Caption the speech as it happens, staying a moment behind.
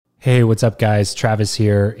Hey, what's up, guys? Travis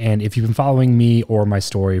here. And if you've been following me or my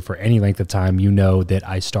story for any length of time, you know that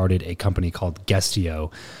I started a company called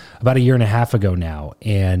Guestio about a year and a half ago now.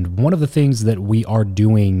 And one of the things that we are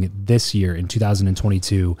doing this year in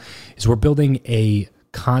 2022 is we're building a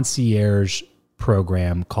concierge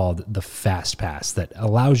program called the Fast Pass that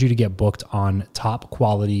allows you to get booked on top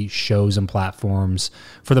quality shows and platforms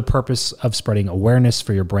for the purpose of spreading awareness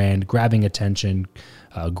for your brand, grabbing attention,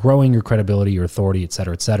 growing your credibility, your authority, et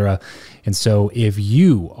cetera, et cetera. And so if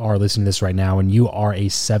you are listening to this right now and you are a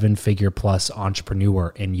 7-figure plus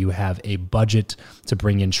entrepreneur and you have a budget to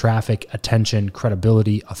bring in traffic, attention,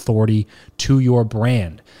 credibility, authority to your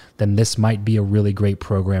brand, then this might be a really great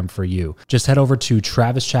program for you. Just head over to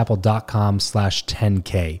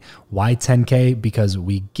travischappell.com/10K. Why 10K? Because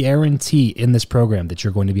we guarantee in this program that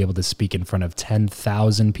you're going to be able to speak in front of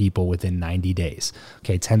 10,000 people within 90 days.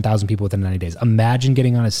 Okay, 10,000 people within 90 days. Imagine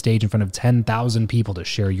getting on a stage in front of 10,000 people to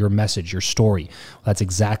share your message, your story. Well, that's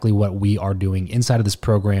exactly what we are doing inside of this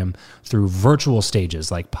program through virtual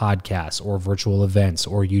stages like podcasts or virtual events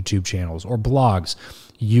or YouTube channels or blogs.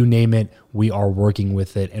 You name it, we are working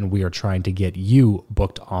with it, and we are trying to get you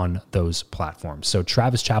booked on those platforms. So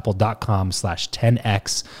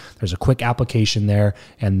travischappell.com/10X. There's a quick application there,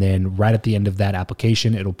 and then right at the end of that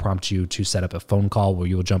application, it'll prompt you to set up a phone call where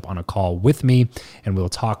you'll jump on a call with me, and we'll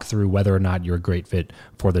talk through whether or not you're a great fit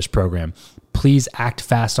for this program. Please act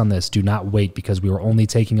fast on this. Do not wait, because we are only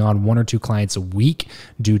taking on 1 or 2 clients a week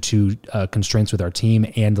due to constraints with our team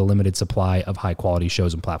and the limited supply of high quality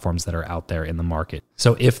shows and platforms that are out there in the market.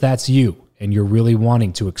 So if that's you and you're really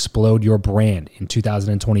wanting to explode your brand in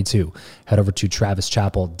 2022, head over to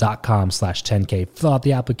travischappell.com/10K, fill out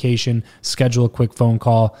the application, schedule a quick phone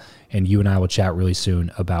call, and you and I will chat really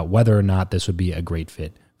soon about whether or not this would be a great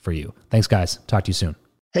fit for you. Thanks, guys. Talk to you soon.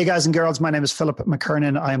 Hey guys and girls, my name is Philip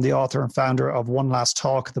McKernan. I am the author and founder of One Last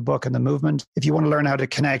Talk, the book and the movement. If you want to learn how to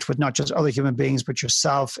connect with not just other human beings, but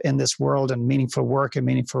yourself in this world and meaningful work and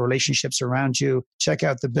meaningful relationships around you, check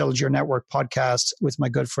out the Build Your Network podcast with my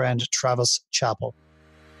good friend, Travis Chappell.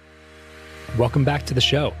 Welcome back to the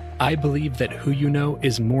show. I believe that who you know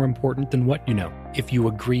is more important than what you know. If you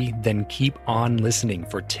agree, then keep on listening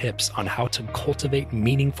for tips on how to cultivate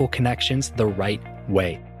meaningful connections the right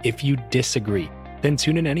way. If you disagree, then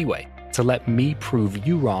tune in anyway to let me prove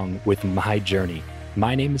you wrong with my journey.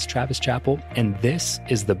 My name is Travis Chappell, and this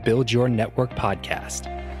is the Build Your Network podcast.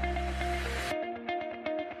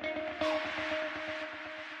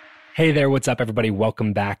 Hey there, what's up, everybody?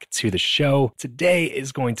 Welcome back to the show. Today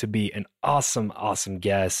is going to be an awesome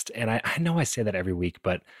guest, and I know I say that every week,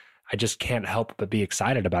 but I just can't help but be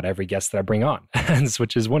excited about every guest that I bring on,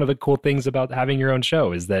 which is one of the cool things about having your own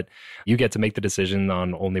show, is that you get to make the decision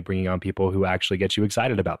on only bringing on people who actually get you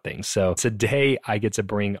excited about things. So today I get to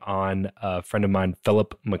bring on a friend of mine,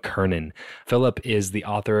 Philip McKernan. Philip is the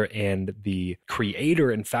author and the creator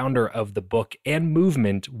and founder of the book and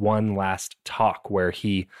movement, One Last Talk, where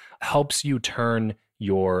he helps you turn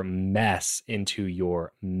your mess into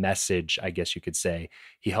your message, I guess you could say.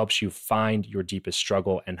 He helps you find your deepest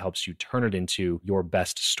struggle and helps you turn it into your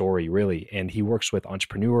best story, really. And he works with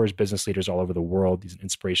entrepreneurs, business leaders all over the world. He's an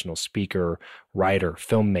inspirational speaker, writer,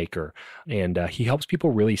 filmmaker, and he helps people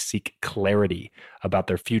really seek clarity about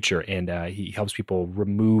their future. And he helps people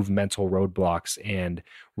remove mental roadblocks and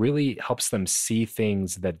really helps them see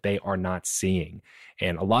things that they are not seeing.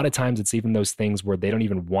 And a lot of times it's even those things where they don't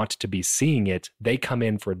even want to be seeing it. They come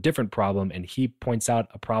in for a different problem, and he points out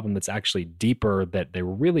a problem that's actually deeper that they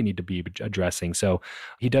really need to be addressing. So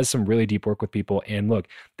he does some really deep work with people. And look,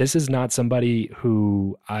 this is not somebody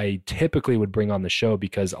who I typically would bring on the show,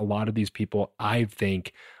 because a lot of these people, I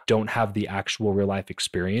think, don't have the actual real life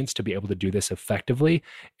experience to be able to do this effectively.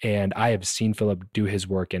 And I have seen Philip do his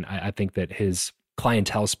work, and I think that his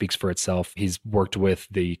clientele speaks for itself. He's worked with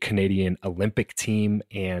the Canadian Olympic team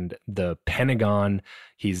and the Pentagon.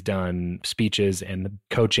 He's done speeches and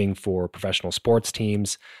coaching for professional sports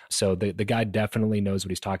teams. So the guy definitely knows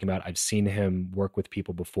what he's talking about. I've seen him work with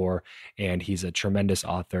people before, and he's a tremendous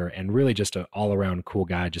author and really just an all-around cool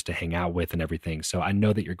guy just to hang out with and everything. So I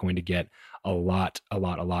know that you're going to get a lot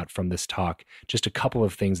from this talk. Just a couple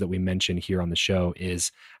of things that we mentioned here on the show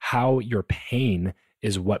is how your pain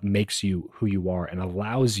is what makes you who you are and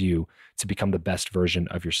allows you to become the best version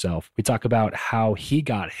of yourself. We talk about how he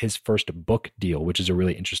got his first book deal, which is a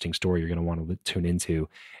really interesting story you're going to want to tune into.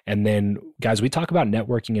 And then, guys, we talk about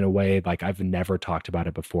networking in a way like I've never talked about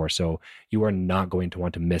it before. So you are not going to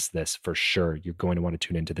want to miss this for sure. You're going to want to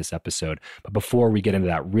tune into this episode. But before we get into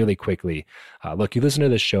that really quickly, look, you listen to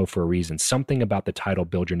this show for a reason. Something about the title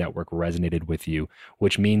Build Your Network resonated with you,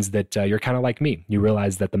 which means that you're kind of like me. You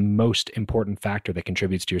realize that the most important factor that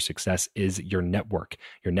contributes to your success is your network.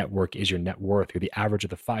 Your network is your net worth. You're the average of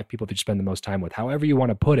the 5 people that you spend the most time with. However you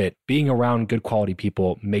want to put it, being around good quality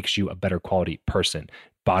people makes you a better quality person.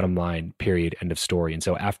 Bottom line, period, end of story. And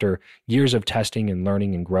so after years of testing and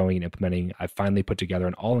learning and growing and implementing, I finally put together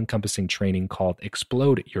an all-encompassing training called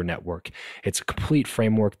Explode Your Network. It's a complete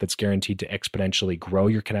framework that's guaranteed to exponentially grow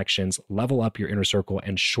your connections, level up your inner circle,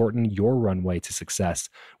 and shorten your runway to success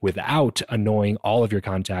without annoying all of your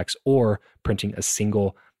contacts or printing a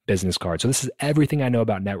single business card. So this is everything I know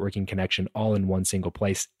about networking connection all in one single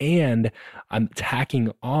place. And I'm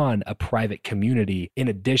tacking on a private community in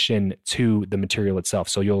addition to the material itself.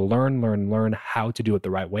 So you'll learn how to do it the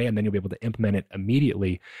right way. And then you'll be able to implement it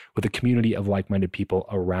immediately with a community of like-minded people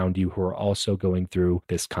around you who are also going through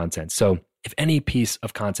this content. So if any piece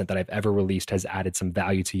of content that I've ever released has added some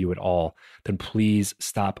value to you at all, then please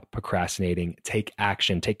stop procrastinating, take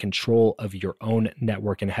action, take control of your own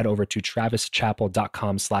network, and head over to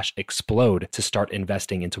travischappell.com/explode to start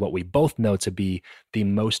investing into what we both know to be the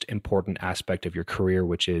most important aspect of your career,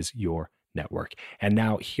 which is your network. And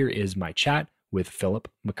now here is my chat with Philip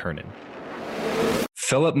McKernan.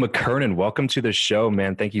 Philip McKernan, welcome to the show,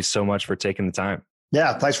 man. Thank you so much for taking the time.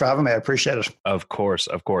 Yeah, thanks for having me. I appreciate it. Of course.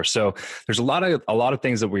 So there's a lot of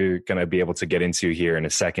things that we're going to be able to get into here in a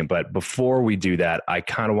second. But before we do that, I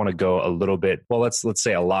kind of want to go a little bit, well, let's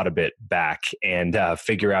say a lot of it back and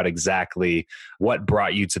figure out exactly what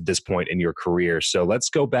brought you to this point in your career. So let's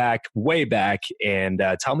go back, way back, and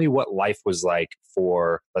tell me what life was like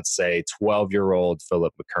for, let's say, 12-year-old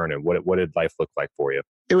Philip McKernan. What did life look like for you?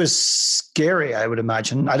 It was scary, I would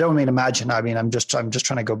imagine. I don't mean imagine. I mean, I'm just trying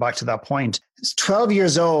to go back to that point. 12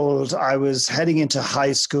 years old, I was heading into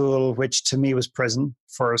high school, which to me was prison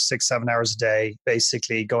for 6-7 hours a day,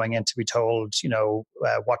 basically going in to be told,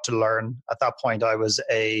 what to learn. At that point, I was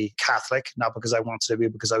a Catholic, not because I wanted to be,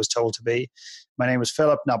 because I was told to be. My name was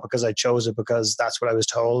Philip, not because I chose it, because that's what I was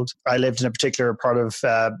told. I lived in a particular part of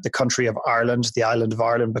the country of Ireland, the island of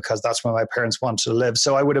Ireland, because that's where my parents wanted to live.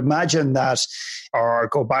 So I would imagine that, or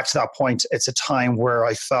go back to that point, it's a time where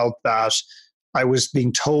I felt that I was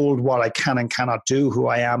being told what I can and cannot do, who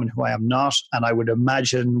I am and who I am not. And I would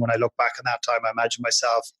imagine, when I look back at that time, I imagine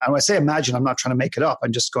myself, and when I say imagine, I'm not trying to make it up.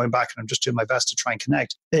 I'm just going back and I'm just doing my best to try and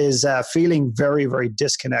connect, is feeling very, very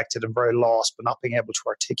disconnected and very lost, but not being able to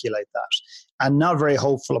articulate that. And not very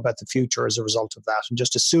hopeful about the future as a result of that. And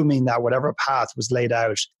just assuming that whatever path was laid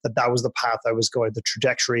out, that was the path I was going, the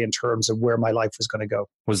trajectory in terms of where my life was going to go.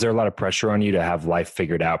 Was there a lot of pressure on you to have life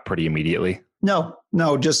figured out pretty immediately? No,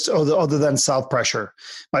 just other than self-pressure.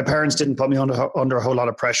 My parents didn't put me under a whole lot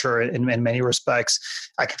of pressure in many respects.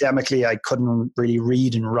 Academically, I couldn't really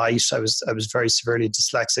read and write. I was very severely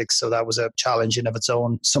dyslexic, so that was a challenge in of its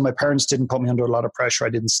own. So my parents didn't put me under a lot of pressure. I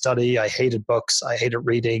didn't study. I hated books. I hated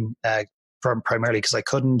reading. Primarily because I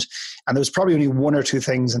couldn't. And there was probably only 1 or 2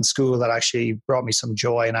 things in school that actually brought me some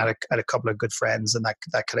joy, and I had a couple of good friends, and that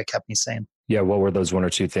kind of kept me sane. Yeah, what were those 1 or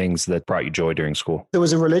 2 things that brought you joy during school? There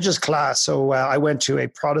was a religious class. So I went to a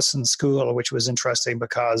Protestant school, which was interesting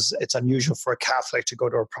because it's unusual for a Catholic to go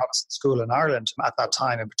to a Protestant school in Ireland at that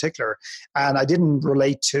time in particular. And I didn't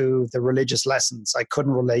relate to the religious lessons. I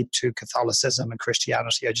couldn't relate to Catholicism and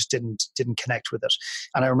Christianity. I just didn't connect with it.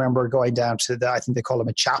 And I remember going down to I think they call him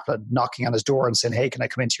a chaplain, knocking on his door and saying, "Hey, can I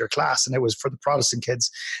come into your class?" And it was for the Protestant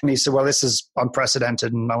kids. And he said, "Well, this is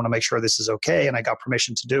unprecedented and I want to make sure this is okay." And I got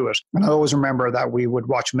permission to do it. And I always remember that we would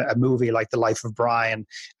watch a movie like The Life of Brian,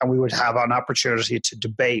 and we would have an opportunity to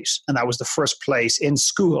debate. And that was the first place in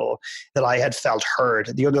school that I had felt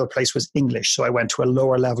heard. The other place was English. So I went to a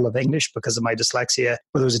lower level of English because of my dyslexia.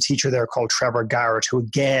 But there was a teacher there called Trevor Garrett, who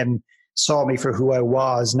again saw me for who I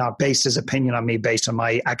was, not based his opinion on me based on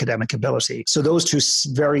my academic ability. So those 2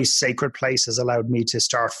 very sacred places allowed me to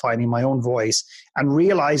start finding my own voice and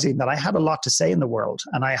realizing that I had a lot to say in the world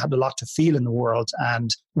and I had a lot to feel in the world.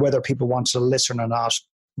 And whether people wanted to listen or not,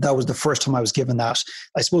 that was the first time I was given that,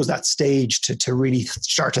 I suppose, that stage to really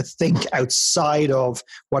start to think outside of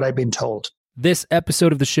what I'd been told. This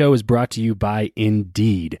episode of the show is brought to you by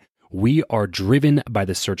Indeed. We are driven by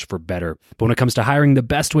the search for better. But when it comes to hiring, the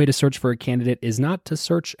best way to search for a candidate is not to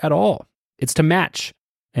search at all. It's to match,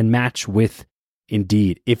 and match with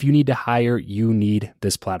Indeed. If you need to hire, you need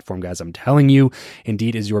this platform, guys. I'm telling you,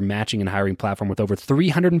 Indeed is your matching and hiring platform with over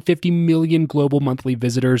 350 million global monthly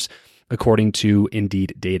visitors, according to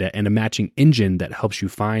Indeed data, and a matching engine that helps you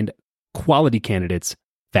find quality candidates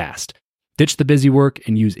fast. Ditch the busy work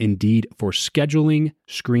and use Indeed for scheduling,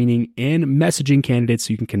 screening, and messaging candidates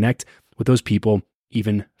so you can connect with those people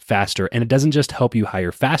even faster. And it doesn't just help you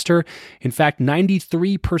hire faster. In fact,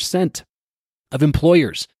 93% of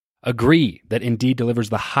employers agree that Indeed delivers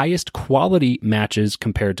the highest quality matches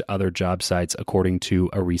compared to other job sites, according to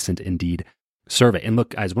a recent Indeed survey. And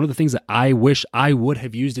look, guys, one of the things that I wish I would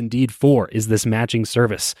have used Indeed for is this matching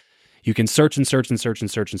service. You can search and search and search and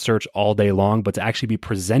search and search all day long, but to actually be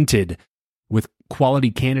presented with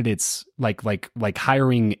quality candidates, like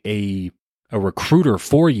hiring a recruiter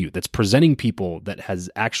for you that's presenting people that has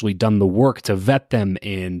actually done the work to vet them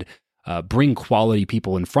and bring quality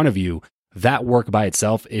people in front of you, that work by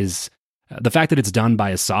itself is the fact that it's done by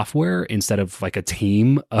a software instead of like a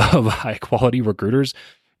team of high quality recruiters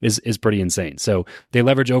is pretty insane. So they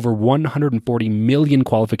leverage over 140 million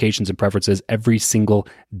qualifications and preferences every single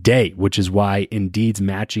day, which is why Indeed's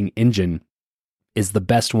matching engine is the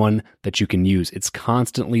best one that you can use. It's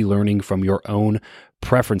constantly learning from your own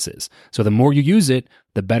preferences. So the more you use it,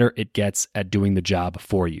 the better it gets at doing the job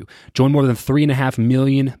for you. Join more than 3.5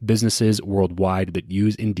 million businesses worldwide that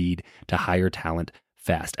use Indeed to hire talent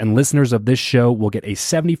fast. And listeners of this show will get a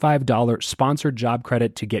 $75 sponsored job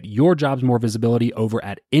credit to get your jobs more visibility over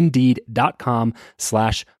at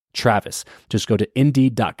Indeed.com/Travis. Just go to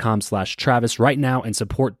Indeed.com/Travis right now and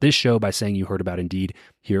support this show by saying you heard about Indeed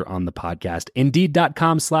here on the podcast.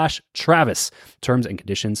 Indeed.com/Travis. Terms and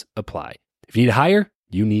conditions apply. If you need to hire,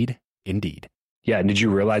 you need Indeed. Yeah. And did you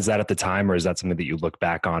realize that at the time, or is that something that you look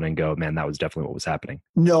back on and go, man, that was definitely what was happening?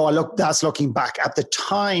 No, that's looking back. At the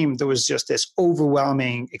time, there was just this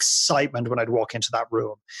overwhelming excitement when I'd walk into that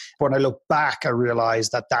room. When I look back, I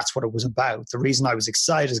realized that that's what it was about. The reason I was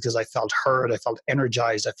excited is because I felt heard, I felt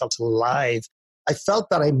energized, I felt alive. I felt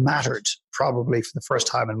that I mattered probably for the first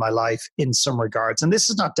time in my life in some regards. And this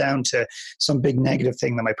is not down to some big negative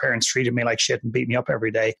thing that my parents treated me like shit and beat me up every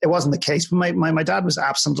day. It wasn't the case. But my dad was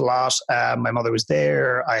absent a lot. My mother was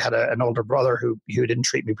there. I had an older brother who didn't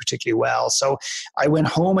treat me particularly well. So I went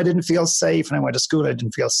home, I didn't feel safe. And I went to school, I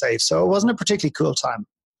didn't feel safe. So it wasn't a particularly cool time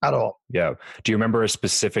at all. Yeah. Do you remember a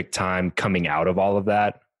specific time coming out of all of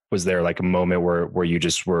that? Was there like a moment where you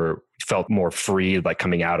just felt more free, like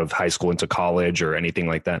coming out of high school into college or anything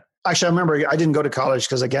like that? Actually, I remember I didn't go to college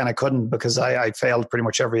because, again, I couldn't because I failed pretty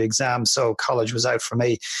much every exam. So college was out for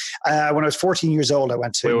me. When I was 14 years old, I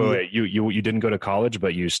went to... Wait. You didn't go to college,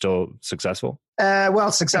 but you still successful?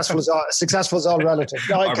 Well, successful is all relative.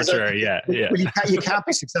 Arbitrary, yeah. Well, you can't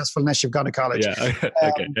be successful unless you've gone to college. Yeah.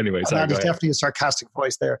 Okay. Anyway, sorry. That is definitely a sarcastic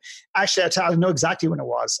voice there. Actually, I know exactly when it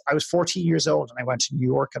was. I was 14 years old and I went to New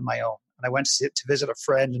York on my own. And I went to visit a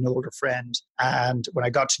friend, an older friend. And when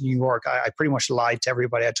I got to New York, I pretty much lied to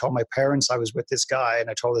everybody. I told my parents I was with this guy, and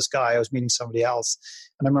I told this guy I was meeting somebody else.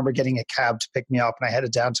 And I remember getting a cab to pick me up, and I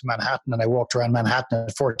headed down to Manhattan, and I walked around Manhattan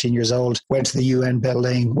at 14 years old, went to the UN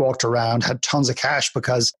building, walked around, had tons of cash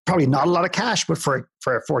because probably not a lot of cash, but for a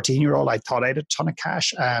 14-year-old, I thought I had a ton of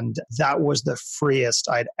cash. And that was the freest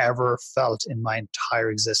I'd ever felt in my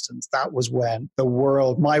entire existence. That was when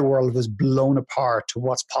my world was blown apart to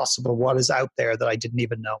what's possible, what is out there that I didn't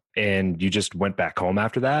even know. And you just went back home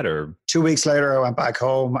after that, or? 2 weeks later, I went back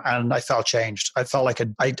home and I felt changed. I felt like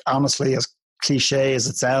I honestly, as cliche as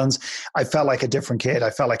it sounds, I felt like a different kid. I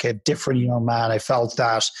felt like a different young man. I felt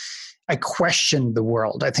that I questioned the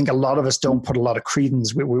world. I think a lot of us don't put a lot of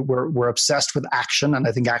credence. We're obsessed with action, and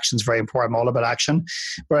I think action is very important. I'm all about action.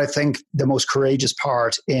 But I think the most courageous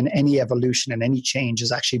part in any evolution and any change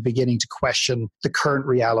is actually beginning to question the current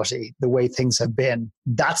reality, the way things have been.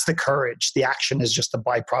 That's the courage. The action is just the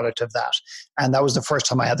byproduct of that. And that was the first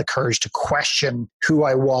time I had the courage to question who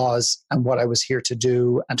I was and what I was here to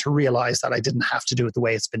do, and to realize that I didn't have to do it the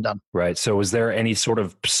way it's been done. Right. So was there any sort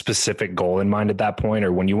of specific goal in mind at that point?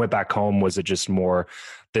 Or when you went back home, was it just more,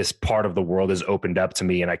 this part of the world has opened up to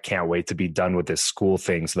me and I can't wait to be done with this school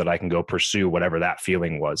thing so that I can go pursue whatever that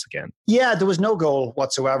feeling was again? Yeah, there was no goal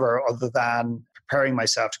whatsoever other than preparing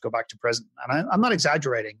myself to go back to prison. And I'm not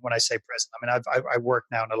exaggerating when I say prison. I mean, I work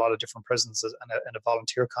now in a lot of different prisons in a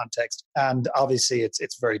volunteer context. And obviously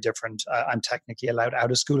it's very different. I'm technically allowed out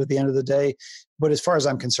of school at the end of the day. But as far as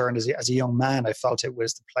I'm concerned, as a young man, I felt it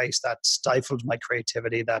was the place that stifled my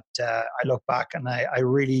creativity, that I look back and I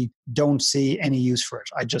really don't see any use for it.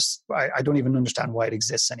 I don't even understand why it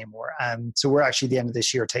exists anymore. And so we're actually at the end of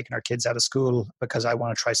this year taking our kids out of school because I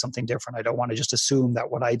want to try something different. I don't want to just assume that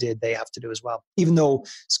what I did, they have to do as well. Even though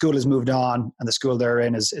school has moved on and the school they're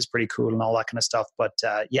in is pretty cool and all that kind of stuff. But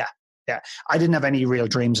yeah, I didn't have any real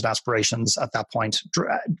dreams and aspirations at that point.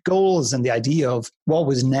 Goals and the idea of what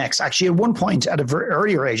was next. Actually, at one point, at a very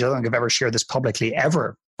earlier age, I don't think I've ever shared this publicly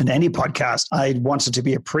ever, in any podcast, I wanted to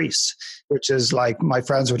be a priest, which is like, my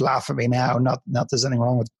friends would laugh at me now. Not there's anything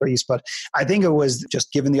wrong with priests, but I think it was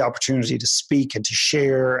just given the opportunity to speak and to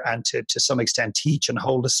share and to some extent teach and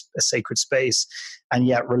hold a sacred space. And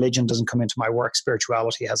yet religion doesn't come into my work.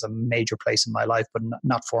 Spirituality has a major place in my life, but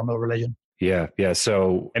not formal religion. Yeah.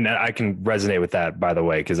 So, and I can resonate with that, by the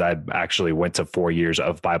way, because I actually went to 4 years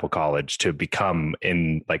of Bible college to become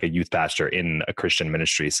in like a youth pastor in a Christian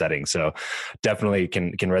ministry setting. So definitely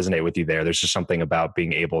can resonate with you there. There's just something about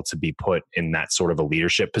being able to be put in that sort of a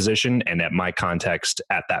leadership position. And at my context,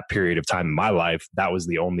 at that period of time in my life, that was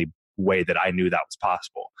the only way that I knew that was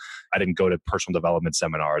possible. I didn't go to personal development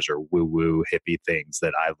seminars or woo-woo hippie things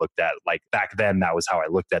that I looked at. Like back then, that was how I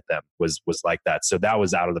looked at them, was like that. So that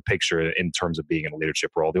was out of the picture in terms of being in a leadership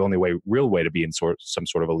role. The only real way to be in some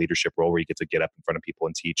sort of a leadership role where you get to get up in front of people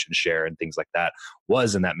and teach and share and things like that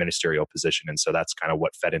was in that ministerial position. And so that's kind of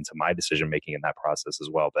what fed into my decision-making in that process as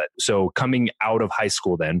well. But so coming out of high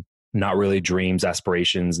school then, not really dreams,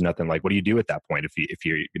 aspirations, nothing. Like, what do you do at that point? If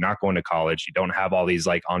you're not going to college, you don't have all these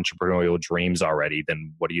like entrepreneurial dreams already,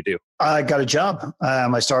 then what do you do? I got a job.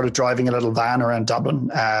 I started driving a little van around Dublin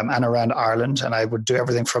and around Ireland, and I would do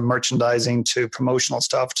everything from merchandising to promotional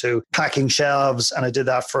stuff to packing shelves. And I did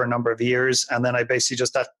that for a number of years. And then I basically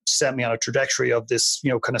that set me on a trajectory of this,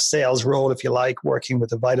 kind of sales role, if you like, working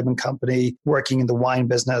with a vitamin company, working in the wine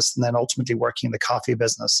business, and then ultimately working in the coffee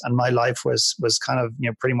business. And my life was kind of,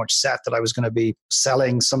 pretty much set that I was going to be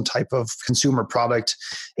selling some type of consumer product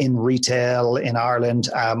in retail in Ireland.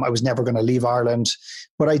 I was never going to leave Ireland.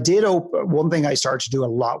 But I did one thing I started to do a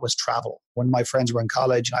lot was travel. When my friends were in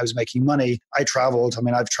college and I was making money, I traveled. I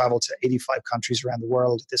mean, I've traveled to 85 countries around the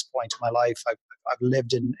world at this point in my life. I've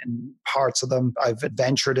lived in parts of them. I've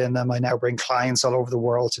adventured in them. I now bring clients all over the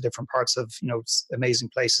world to different parts of, amazing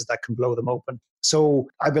places that can blow them open. So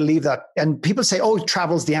I believe that, and people say, oh,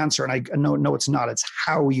 travel's the answer. And I no, it's not. It's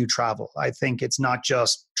how you travel. I think it's not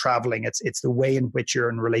just traveling. It's the way in which you're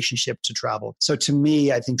in relationship to travel. So to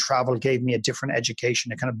me, I think travel gave me a different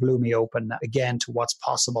education. It kind of blew me open again to what's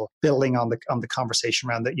possible, building on the conversation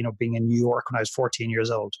around that, being in New York when I was 14 years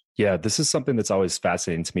old. Yeah, this is something that's always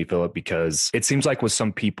fascinating to me, Philip, because it seems like with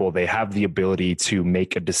some people, they have the ability to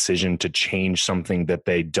make a decision to change something that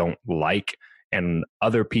they don't like, and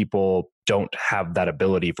other people don't have that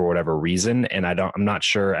ability for whatever reason. And I'm not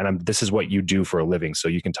sure. And this is what you do for a living, so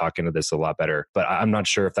you can talk into this a lot better. But I'm not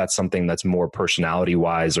sure if that's something that's more personality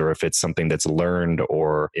wise, or if it's something that's learned,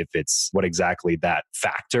 or if it's what exactly that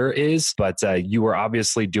factor is. But you were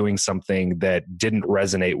obviously doing something that didn't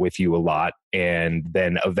resonate with you a lot, and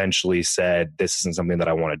then eventually said, this isn't something that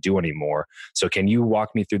I want to do anymore. So can you walk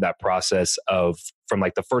me through that process of from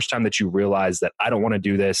like the first time that you realized that I don't want to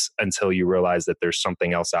do this until you realize that there's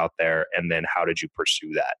something else out there? And then how did you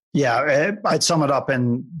pursue that? Yeah, I'd sum it up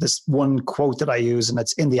in this one quote that I use, and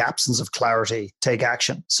it's, in the absence of clarity, take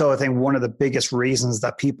action. So I think one of the biggest reasons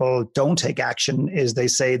that people don't take action is they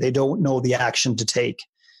say they don't know the action to take.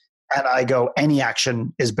 And I go, any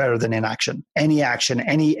action is better than inaction. Any action,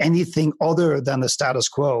 anything other than the status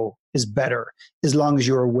quo is better, as long as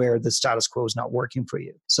you're aware the status quo is not working for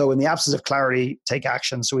you. So in the absence of clarity, take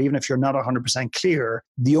action. So even if you're not 100% clear,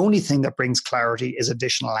 the only thing that brings clarity is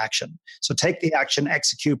additional action. So take the action,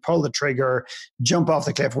 execute, pull the trigger, jump off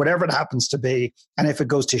the cliff, whatever it happens to be. And if it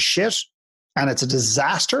goes to shit and it's a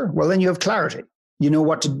disaster, well, then you have clarity. You know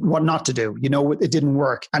what not to do. You know it didn't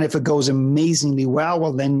work. And if it goes amazingly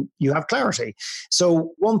well, then you have clarity.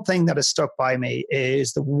 So one thing that has stuck by me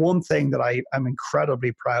is the one thing that I'm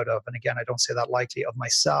incredibly proud of, and again, I don't say that lightly, of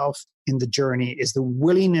myself in the journey, is the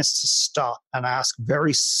willingness to stop and ask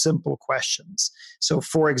very simple questions. So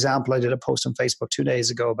for example, I did a post on Facebook 2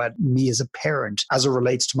 days ago about me as a parent as it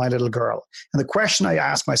relates to my little girl. And the question I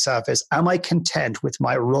asked myself is, am I content with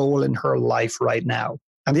my role in her life right now?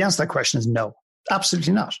 And the answer to that question is no.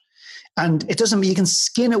 Absolutely not. And it doesn't mean you can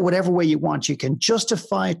skin it whatever way you want. You can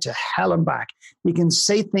justify it to hell and back. You can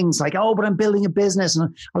say things like, oh, but I'm building a business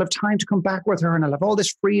and I'll have time to come back with her and I'll have all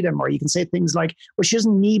this freedom. Or you can say things like, well, she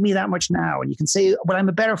doesn't need me that much now. And you can say, well, I'm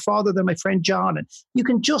a better father than my friend John. And you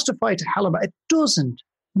can justify it to hell and back. It doesn't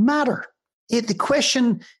matter. The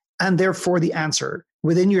question, and therefore the answer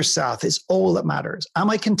within yourself, is all that matters. Am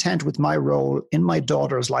I content with my role in my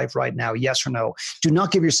daughter's life right now? Yes or no? Do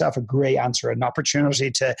not give yourself a gray answer, an opportunity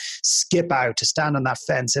to skip out, to stand on that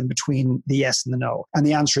fence in between the yes and the no. And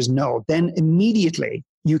the answer is no. Then immediately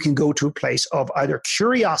you can go to a place of either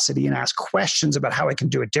curiosity and ask questions about how I can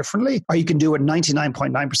do it differently, or you can do what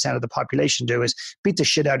 99.9% of the population do, is beat the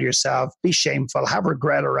shit out of yourself, be shameful, have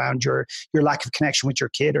regret around your lack of connection with your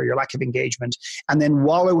kid or your lack of engagement, and then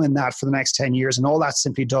wallow in that for the next 10 years. And all that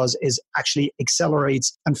simply does is actually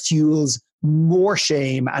accelerates and fuels more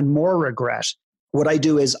shame and more regret. What I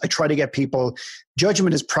do is I try to get people,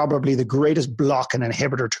 judgment is probably the greatest block and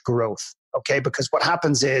inhibitor to growth. Okay, because what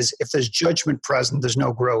happens is if there's judgment present, there's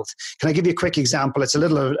no growth. Can I give you a quick example? It's a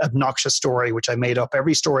little obnoxious story, which I made up.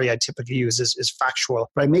 Every story I typically use is factual.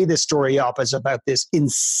 But I made this story up as about this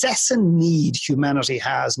incessant need humanity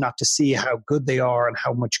has not to see how good they are and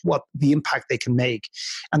what the impact they can make.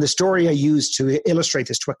 And the story I used to illustrate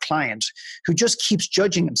this to a client who just keeps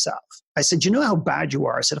judging himself. I said, you know how bad you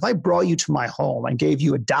are? I said, if I brought you to my home and gave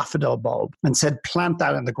you a daffodil bulb and said, plant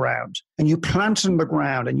that in the ground, and you planted it in the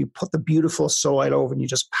ground and you put the beautiful soil over and you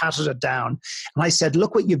just patted it down. And I said,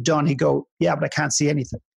 look what you've done. He'd go, yeah, but I can't see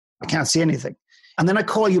anything. I can't see anything. And then I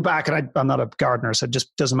call you back, and I'm not a gardener, so it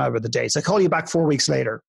just doesn't matter the dates. I call you back 4 weeks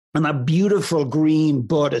later, and that beautiful green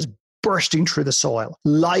bud is bursting through the soil.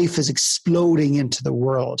 Life is exploding into the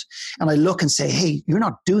world. And I look and say, hey, you're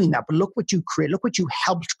not doing that, but look what you create. Look what you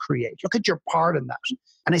helped create. Look at your part in that.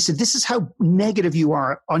 And I said, this is how negative you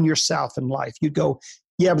are on yourself in life. You'd go,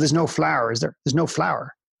 yeah, but there's no flower, is there? There's no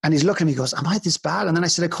flower. And he's looking at me, he goes, am I this bad? And then I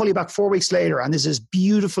said, I call you back 4 weeks later, and there's this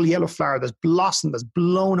beautiful yellow flower that's blossomed, that's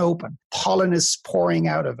blown open. Pollen is pouring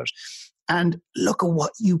out of it. And look at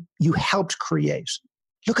what you helped create.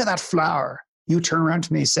 Look at that flower. You turn around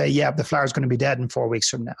to me and say, yeah, the flower's going to be dead in 4 weeks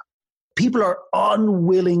from now. People are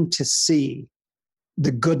unwilling to see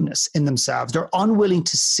the goodness in themselves. They're unwilling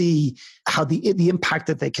to see how the impact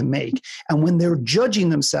that they can make. And when they're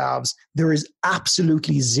judging themselves, there is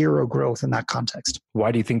absolutely zero growth in that context.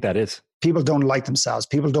 Why do you think that is? People don't like themselves.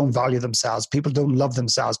 People don't value themselves. People don't love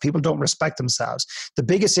themselves. People don't respect themselves. The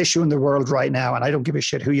biggest issue in the world right now, and I don't give a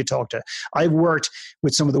shit who you talk to, I've worked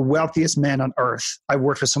with some of the wealthiest men on earth. I've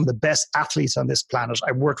worked with some of the best athletes on this planet.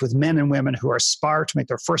 I've worked with men and women who aspire to make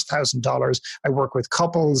their first $1,000. I work with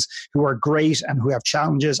couples who are great and who have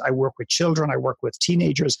challenges. I work with children. I work with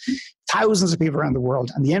teenagers. Thousands of people around the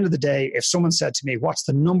world. And at the end of the day, if someone said to me, what's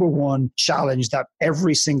the number one challenge that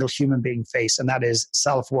every single human being face, and that is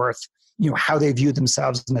self-worth, how they view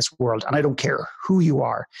themselves in this world. And I don't care who you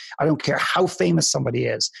are. I don't care how famous somebody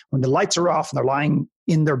is. When the lights are off and they're lying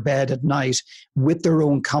in their bed at night with their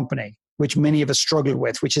own company, which many of us struggle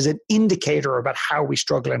with, which is an indicator about how we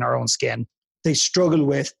struggle in our own skin, they struggle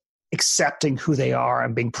with accepting who they are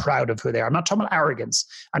and being proud of who they are. I'm not talking about arrogance.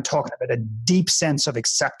 I'm talking about a deep sense of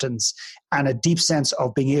acceptance and a deep sense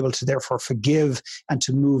of being able to therefore forgive and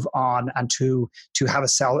to move on and to have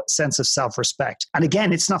a sense of self-respect. And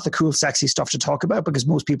again, it's not the cool, sexy stuff to talk about because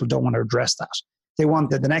most people don't want to address that. They want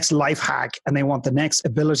the next life hack, and they want the next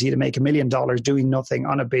ability to make $1 million doing nothing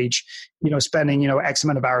on a beach, spending, X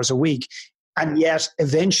amount of hours a week. And yet,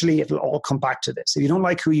 eventually, it'll all come back to this. If you don't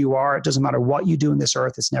like who you are, it doesn't matter what you do in this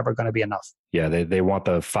earth, it's never going to be enough. Yeah, they want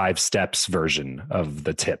the 5 steps version of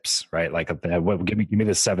the tips, right? Like, give me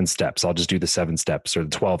the 7 steps. I'll just do the 7 steps or the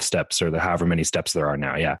 12 steps or the however many steps there are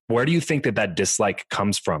now. Yeah. Where do you think that dislike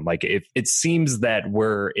comes from? Like, if it seems that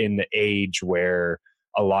we're in the age where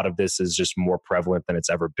a lot of this is just more prevalent than it's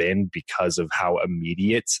ever been because of how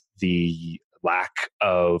immediate the lack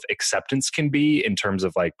of acceptance can be in terms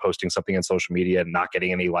of like posting something on social media and not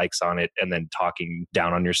getting any likes on it and then talking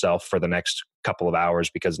down on yourself for the next couple of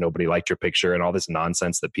hours because nobody liked your picture and all this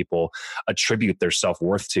nonsense that people attribute their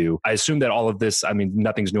self-worth to. I assume that all of this,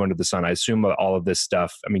 nothing's new under the sun. I assume all of this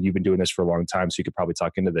stuff, you've been doing this for a long time, so you could probably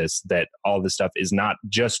talk into this, that all of this stuff is not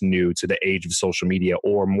just new to the age of social media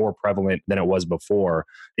or more prevalent than it was before.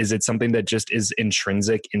 Is it something that just is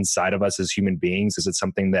intrinsic inside of us as human beings? Is it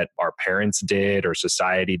something that our parents did or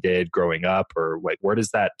society did growing up? Or like, where does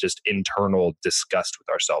that just internal disgust with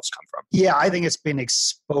ourselves come from? Yeah, I think it's been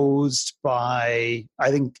exposed by,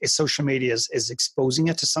 I think social media is exposing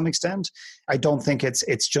it to some extent. I don't think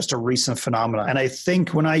it's just a recent phenomenon. And I think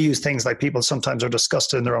when I use things like people sometimes are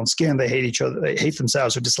disgusted in their own skin, they hate each other, they hate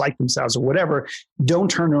themselves or dislike themselves or whatever,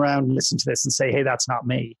 don't turn around and listen to this and say, hey, that's not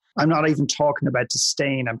me. I'm not even talking about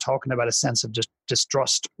disdain. I'm talking about a sense of just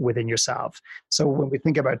distrust within yourself. So when we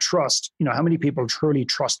think about trust, how many people truly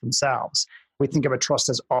trust themselves? We think about trust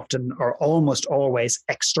as often or almost always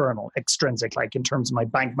external, extrinsic, like in terms of my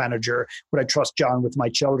bank manager. Would I trust John with my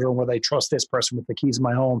children? Would I trust this person with the keys of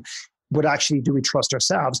my home? But actually, do we trust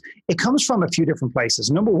ourselves? It comes from a few different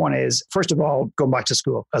places. Number one is, first of all, going back to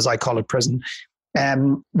school, as I call it, prison.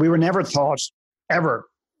 We were never taught ever.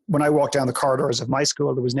 When I walked down the corridors of my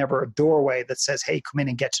school, there was never a doorway that says, hey, come in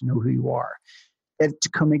and get to know who you are. to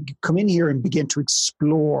come in here and begin to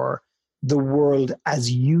explore the world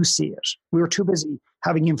as you see it. We were too busy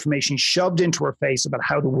having information shoved into our face about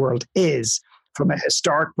how the world is from a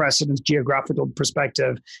historic precedent, geographical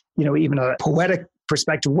perspective, even a poetic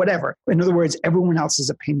perspective, whatever. In other words, everyone else's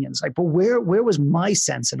opinions. Like, but where was my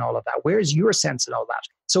sense in all of that? Where is your sense in all that?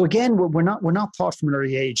 So again, we're not taught from an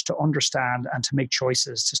early age to understand and to make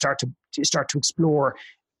choices, to start to explore,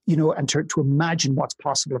 and to imagine what's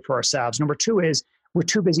possible for ourselves. Number two is we're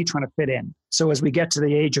too busy trying to fit in. So as we get to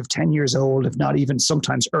the age of 10 years old, if not even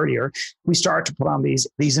sometimes earlier, we start to put on these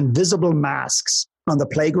invisible masks on the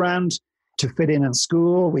playground to fit in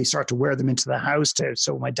school. We start to wear them into the house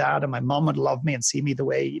so my dad and my mom would love me and see me the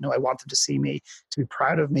way, I want them to see me, to be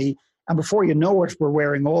proud of me. And before you know it, we're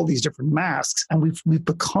wearing all these different masks and we've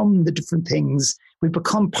become the different things. We've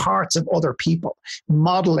become parts of other people.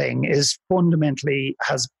 Modeling is fundamentally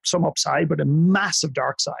has some upside, but a massive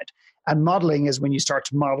dark side. And modeling is when you start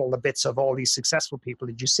to model the bits of all these successful people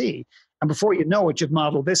that you see. And before you know it, you've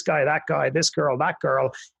modeled this guy, this girl, that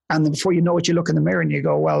girl. And then before you know it, you look in the mirror and you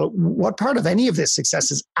go, well, what part of any of this success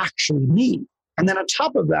is actually me? And then on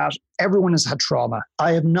top of that, everyone has had trauma.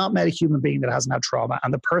 I have not met a human being that hasn't had trauma.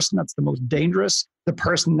 And the person that's the most dangerous, the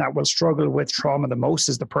person that will struggle with trauma the most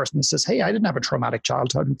is the person that says, hey, I didn't have a traumatic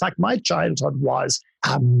childhood. In fact, my childhood was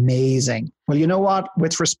amazing. Well, you know what?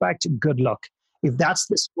 With respect, good luck. If that's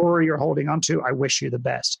the story you're holding on to, I wish you the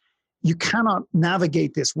best. You cannot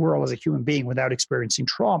navigate this world as a human being without experiencing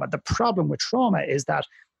trauma. The problem with trauma is that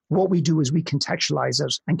what we do is we contextualize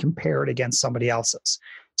it and compare it against somebody else's.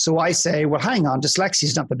 So I say, well, hang on, dyslexia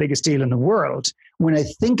is not the biggest deal in the world. When I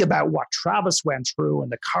think about what Travis went through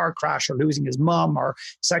and the car crash or losing his mom or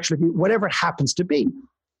sexual abuse, whatever it happens to be,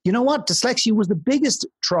 you know what? Dyslexia was the biggest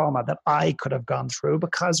trauma that I could have gone through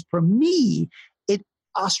because for me, it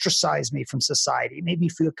ostracized me from society. It made me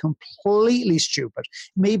feel completely stupid.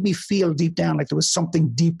 It made me feel deep down like there was something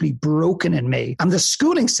deeply broken in me. And the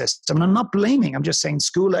schooling system, and I'm not blaming, I'm just saying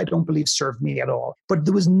school, I don't believe served me at all. But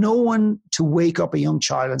there was no one to wake up a young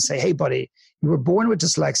child and say, hey, buddy, you were born with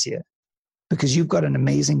dyslexia because you've got an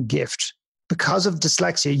amazing gift. Because of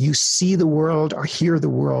dyslexia, you see the world or hear the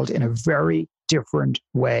world in a very different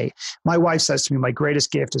way. My wife says to me, my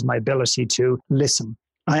greatest gift is my ability to listen.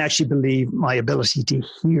 I actually believe my ability to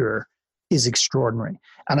hear is extraordinary.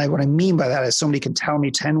 And what I mean by that is somebody can tell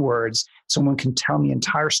me 10 words, someone can tell me an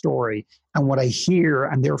entire story, and what I hear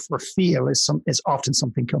and therefore feel is often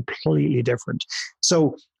something completely different.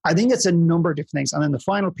 So I think it's a number of different things. And then the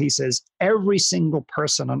final piece is every single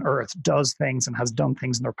person on earth does things and has done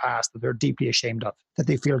things in their past that they're deeply ashamed of, that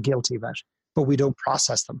they feel guilty about, but we don't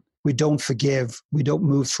process them. We don't forgive. We don't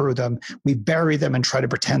move through them. We bury them and try to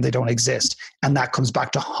pretend they don't exist. And that comes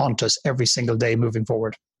back to haunt us every single day moving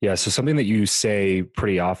forward. Yeah. So something that you say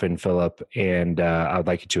pretty often, Philip, and I would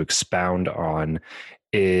like you to expound on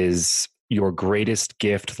is your greatest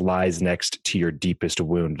gift lies next to your deepest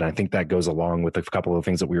wound. And I think that goes along with a couple of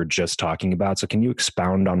things that we were just talking about. So can you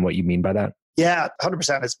expound on what you mean by that? Yeah,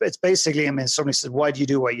 100%. It's basically, somebody says, why do you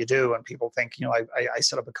do what you do? And people think, I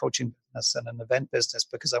set up a coaching business and an event business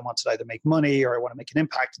because I want to either make money or I want to make an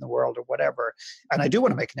impact in the world or whatever. And I do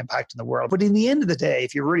want to make an impact in the world. But in the end of the day,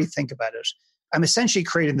 if you really think about it, I'm essentially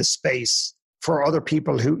creating the space for other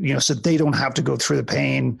people who, so they don't have to go through the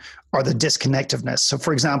pain or the disconnectedness. So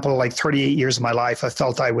for example, like 38 years of my life, I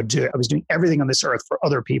felt I was doing everything on this earth for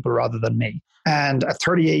other people rather than me. And at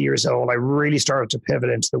 38 years old, I really started to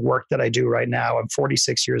pivot into the work that I do right now. I'm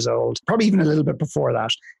 46 years old, probably even a little bit before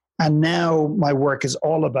that. And now my work is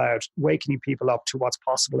all about waking people up to what's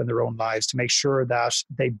possible in their own lives to make sure that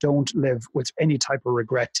they don't live with any type of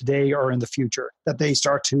regret today or in the future, that they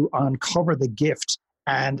start to uncover the gift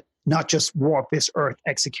and not just walk this earth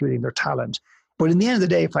executing their talent. But in the end of the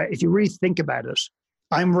day, if you really think about it,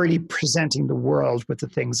 I'm really presenting the world with the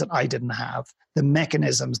things that I didn't have, the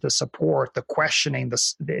mechanisms, the support, the questioning, and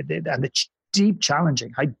the deep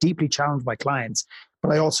challenging. I deeply challenge my clients,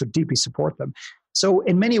 but I also deeply support them. So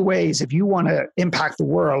in many ways, if you want to impact the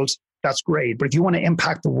world, that's great. But if you want to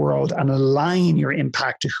impact the world and align your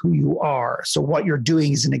impact to who you are, so what you're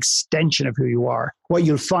doing is an extension of who you are, what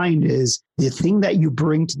you'll find is the thing that you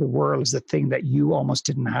bring to the world is the thing that you almost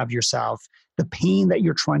didn't have yourself. The pain that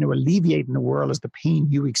you're trying to alleviate in the world is the pain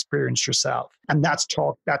you experienced yourself. And that's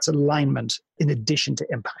alignment in addition to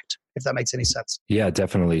impact, if that makes any sense. Yeah,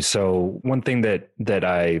 definitely. So one thing that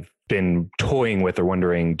I've been toying with or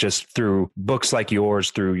wondering just through books like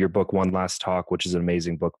yours, through your book, One Last Talk, which is an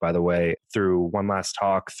amazing book, by the way, through One Last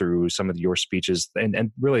Talk, through some of your speeches,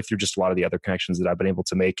 and really through just a lot of the other connections that I've been able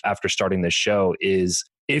to make after starting this show is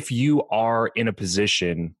if you are in a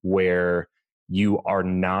position where you are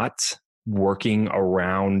not working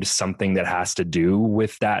around something that has to do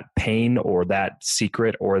with that pain or that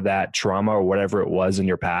secret or that trauma or whatever it was in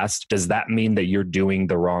your past, does that mean that you're doing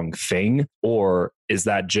the wrong thing? Or is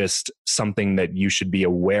that just something that you should be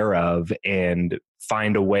aware of and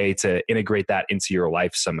find a way to integrate that into your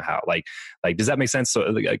life somehow? Like, does that make sense?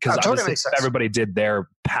 So, because totally if everybody did their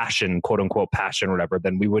passion, quote unquote passion or whatever,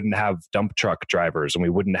 then we wouldn't have dump truck drivers and we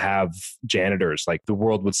wouldn't have janitors. Like the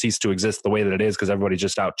world would cease to exist the way that it is because everybody's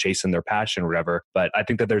just out chasing their passion or whatever. But I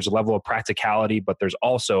think that there's a level of practicality, but there's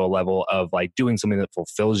also a level of like doing something that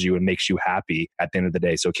fulfills you and makes you happy at the end of the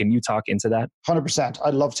day. So can you talk into that? 100%.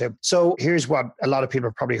 I'd love to. So here's what a lot of people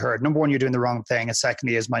have probably heard. Number one, you're doing the wrong thing. And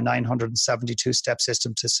secondly is my 972 step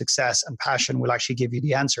system to success, and passion will actually give you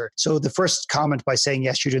the answer. So the first comment by saying,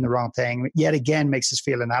 yes, you're doing the wrong thing, yet again makes us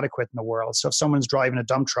feel inadequate in the world. So if someone's driving a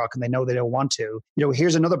dump truck and they know they don't want to,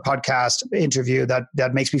 here's another podcast interview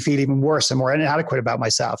that makes me feel even worse and more inadequate about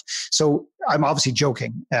myself. So I'm obviously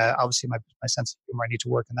joking. Obviously my sense of humor, I need to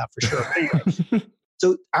work on that for sure. But anyway,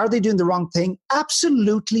 so are they doing the wrong thing?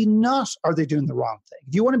 Absolutely not. Are they doing the wrong thing?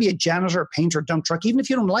 If you want to be a janitor, painter, dump truck, even if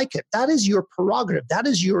you don't like it, that is your prerogative. That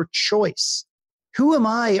is your choice. Who am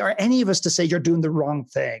I or any of us to say you're doing the wrong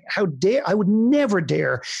thing? I would never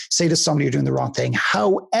dare say to somebody you're doing the wrong thing.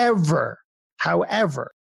 However,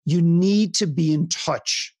 you need to be in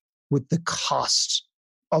touch with the cost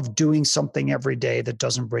of doing something every day that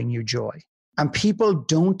doesn't bring you joy. And people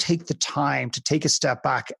don't take the time to take a step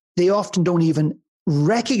back. They often don't even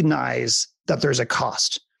recognize that there's a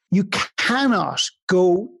cost. You cannot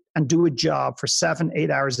go and do a job for 7-8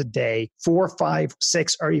 hours a day, 4, 5,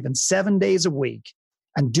 6, or even 7 days a week,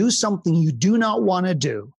 and do something you do not want to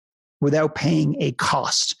do without paying a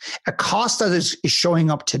cost that is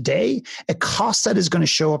showing up today, a cost that is going to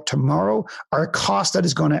show up tomorrow, or a cost that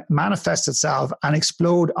is going to manifest itself and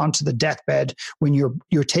explode onto the deathbed when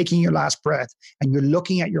you're taking your last breath and you're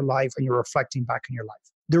looking at your life and you're reflecting back on your life.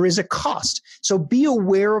 There is a cost. So be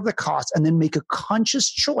aware of the cost and then make a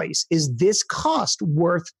conscious choice. Is this cost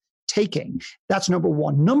worth taking? That's number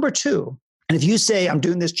one. Number two, and if you say, I'm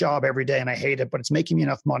doing this job every day and I hate it, but it's making me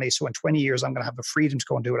enough money, so in 20 years, I'm going to have the freedom to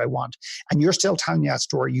go and do what I want, and you're still telling me that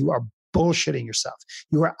story, you are bullshitting yourself.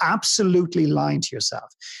 You are absolutely lying to yourself.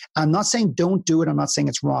 I'm not saying don't do it. I'm not saying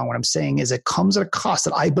it's wrong. What I'm saying is it comes at a cost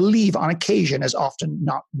that I believe on occasion is often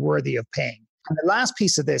not worthy of paying. And the last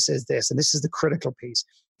piece of this is this, and this is the critical piece.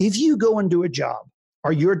 If you go and do a job,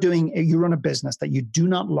 or you run a business that you do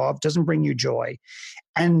not love, doesn't bring you joy,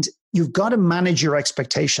 and you've got to manage your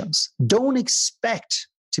expectations. Don't expect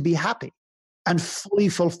to be happy and fully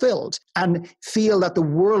fulfilled and feel that the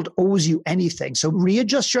world owes you anything. So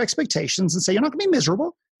readjust your expectations and say, you're not going to be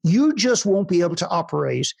miserable. You just won't be able to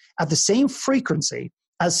operate at the same frequency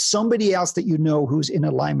as somebody else that you know who's in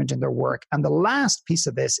alignment in their work. And the last piece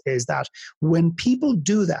of this is that when people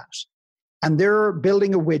do that, and they're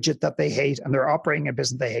building a widget that they hate and they're operating a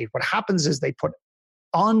business they hate, what happens is they put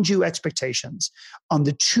undue expectations on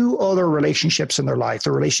the two other relationships in their life,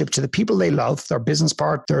 the relationship to the people they love, their business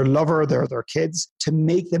part, their lover, their kids, to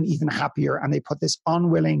make them even happier. And they put this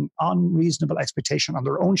unreasonable expectation on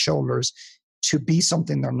their own shoulders to be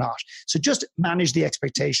something they're not. So just manage the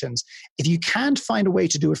expectations. If you can't find a way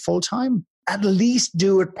to do it full-time, at least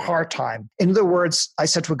do it part-time. In other words, I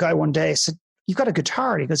said to a guy one day, I said, "You've got a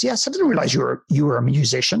guitar?" And he goes, "Yes, I didn't realize you were a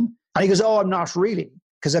musician." And he goes, "Oh, I'm not really,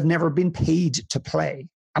 because I've never been paid to play."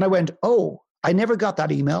 And I went, "Oh, I never got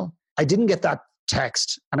that email. I didn't get that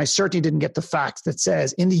text. And I certainly didn't get the fact that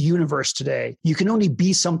says in the universe today, you can only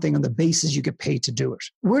be something on the basis you get paid to do it."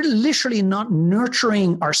 We're literally not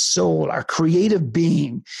nurturing our soul, our creative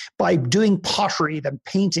being, by doing pottery, then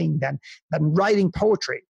painting, then writing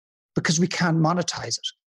poetry, because we can't monetize it.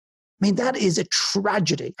 I mean, that is a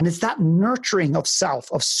tragedy. And it's that nurturing of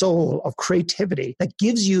self, of soul, of creativity that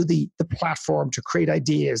gives you the platform to create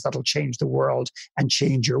ideas that'll change the world and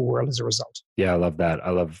change your world as a result. Yeah, I love that. I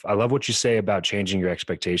love what you say about changing your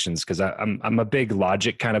expectations, because I'm a big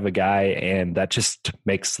logic kind of a guy, and that just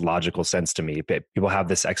makes logical sense to me. People have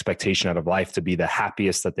this expectation out of life to be the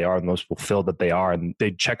happiest that they are, the most fulfilled that they are, and they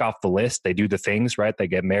check off the list. They do the things, right? They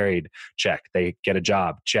get married, check. They get a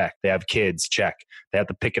job, check. They have kids, check. They have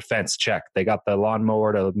to pick a fence, check. They got the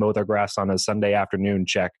lawnmower to mow their grass on a Sunday afternoon,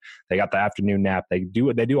 check. They got the afternoon nap. They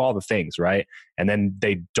do all the things, right? And then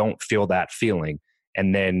they don't feel that feeling.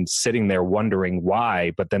 And then sitting there wondering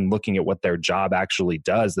why, but then looking at what their job actually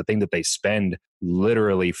does, the thing that they spend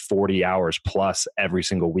literally 40 hours plus every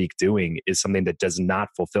single week doing is something that does not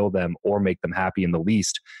fulfill them or make them happy in the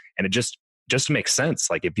least. And it just just makes sense.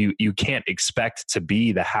 Like if you can't expect to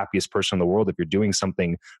be the happiest person in the world if you're doing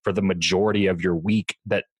something for the majority of your week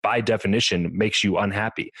that by definition makes you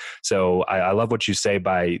unhappy. So I love what you say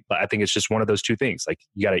I think it's just one of those two things. Like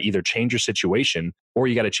you got to either change your situation or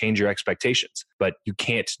you got to change your expectations, but you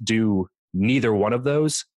can't do neither one of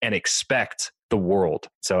those and expect the world.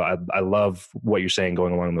 So I love what you're saying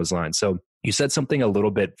going along those lines. So you said something a little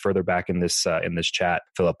bit further back in this chat,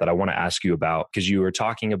 Philip, that I want to ask you about, because you were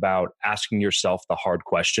talking about asking yourself the hard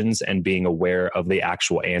questions and being aware of the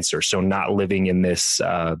actual answer. So not living in this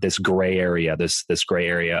gray area, this gray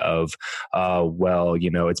area of, well, you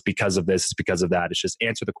know, it's because of this, it's because of that. It's just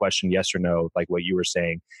answer the question, yes or no, like what you were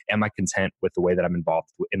saying. Am I content with the way that I'm involved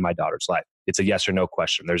in my daughter's life? It's a yes or no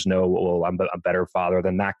question. There's no, well, I'm a better father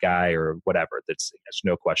than that guy or whatever. That's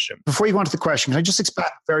no question. Before you go on to the question, can I just expand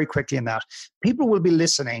very quickly in that? People will be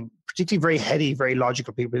listening, particularly very heady, very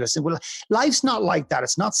logical people will listen. Well, life's not like that.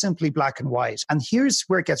 It's not simply black and white. And here's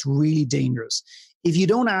where it gets really dangerous. If you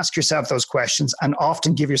don't ask yourself those questions and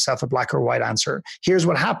often give yourself a black or white answer, here's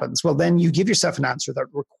what happens. Well, then you give yourself an answer that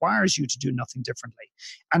requires you to do nothing differently.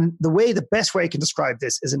 And the best way I can describe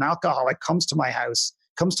this is an alcoholic comes to my house,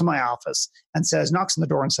 comes to my office and knocks on the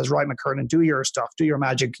door and says, right, McKernan, do your stuff, do your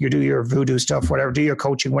magic, you do your voodoo stuff, whatever, do your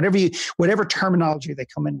coaching, whatever terminology they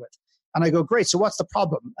come in with. And I go, great, so what's the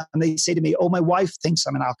problem? And they say to me, oh, my wife thinks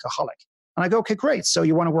I'm an alcoholic. And I go, okay, great. So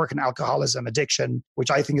you want to work in alcoholism, addiction,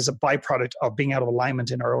 which I think is a byproduct of being out of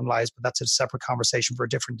alignment in our own lives, but that's a separate conversation for a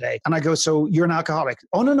different day. And I go, so you're an alcoholic?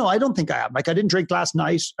 Oh, no, I don't think I am. Like I didn't drink last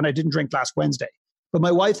night and I didn't drink last Wednesday. But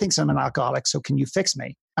my wife thinks I'm an alcoholic, so can you fix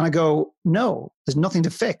me? And I go, no, there's nothing to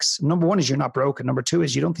fix. Number one is you're not broken. Number two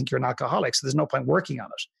is you don't think you're an alcoholic, so there's no point working on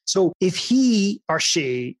it. So if he or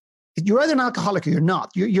she, you're either an alcoholic or you're not.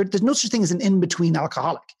 There's no such thing as an in-between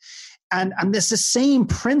alcoholic. And it's the same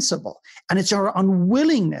principle. And it's our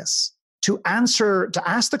unwillingness to ask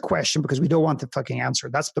the question because we don't want the fucking answer.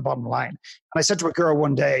 That's the bottom line. And I said to a girl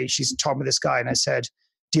one day, she's taught me this guy, and I said,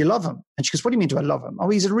 do you love him? And she goes, what do you mean, do I love him? Oh,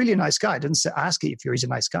 he's a really nice guy. I didn't ask you if he's a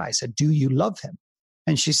nice guy. I said, do you love him?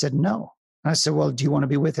 And she said, no. And I said, well, do you want to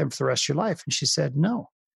be with him for the rest of your life? And she said, no.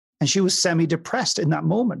 And she was semi-depressed in that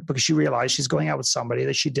moment because she realized she's going out with somebody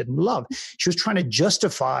that she didn't love. She was trying to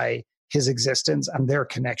justify his existence and their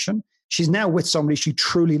connection. She's now with somebody she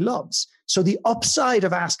truly loves. So the upside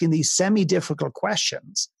of asking these semi-difficult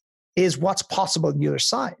questions is what's possible on the other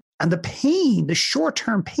side. And the pain, the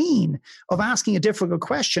short-term pain of asking a difficult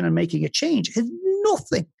question and making a change is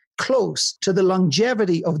nothing close to the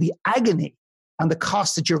longevity of the agony and the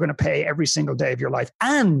cost that you're going to pay every single day of your life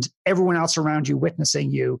and everyone else around you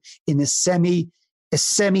witnessing you in a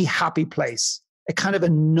semi-happy place, a kind of a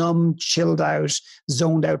numb, chilled out,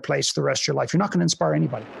 zoned out place for the rest of your life. You're not going to inspire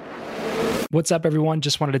anybody. What's up, everyone?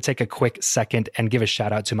 Just wanted to take a quick second and give a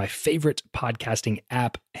shout out to my favorite podcasting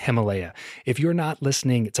app, Himalaya. If you're not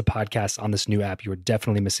listening to podcasts on this new app, you're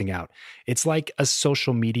definitely missing out. It's like a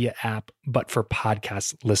social media app, but for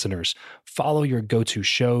podcast listeners. Follow your go-to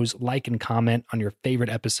shows, like and comment on your favorite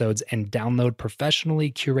episodes, and download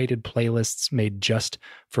professionally curated playlists made just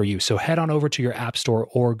for you. So head on over to your App Store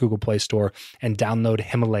or Google Play Store and download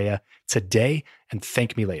Himalaya today and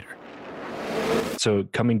thank me later. So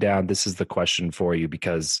coming down, this is the question for you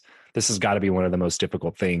because this has got to be one of the most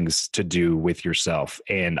difficult things to do with yourself.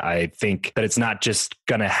 And I think that it's not just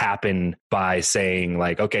going to happen by saying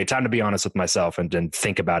like, okay, time to be honest with myself and then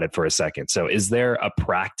think about it for a second. So is there a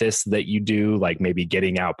practice that you do, like maybe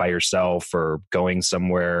getting out by yourself or going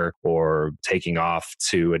somewhere or taking off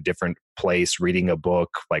to a different place, reading a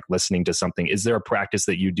book, like listening to something? Is there a practice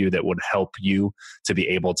that you do that would help you to be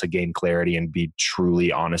able to gain clarity and be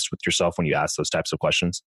truly honest with yourself when you ask those types of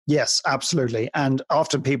questions? Yes, absolutely. And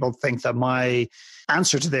often people think that my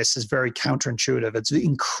answer to this is very counterintuitive. It's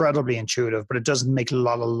incredibly intuitive, but it doesn't make a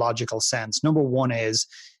lot of logical sense. Number one is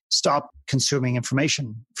stop consuming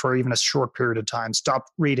information for even a short period of time. Stop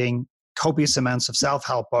reading copious amounts of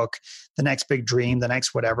self-help book, the next big dream, the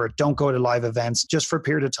next whatever. Don't go to live events just for a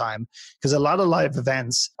period of time, because a lot of live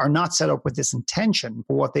events are not set up with this intention.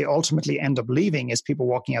 But what they ultimately end up leaving is people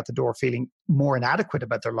walking out the door feeling more inadequate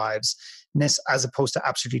about their lives as opposed to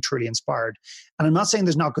absolutely truly inspired. And I'm not saying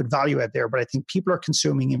there's not good value out there, but I think people are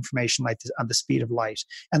consuming information like this at the speed of light.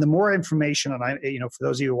 And the more information, and for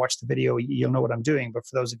those of you who watch the video, you'll know what I'm doing. But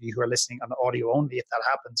for those of you who are listening on audio only, if that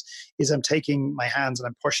happens, is I'm taking my hands and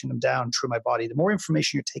I'm pushing them down through my body. The more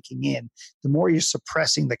information you're taking in, the more you're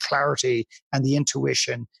suppressing the clarity and the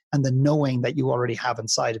intuition and the knowing that you already have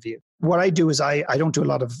inside of you. What I do is I don't do a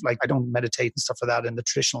lot of I don't meditate and stuff like that in the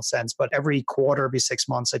traditional sense, but every quarter, every 6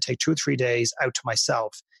 months, I take 2 or 3 days out to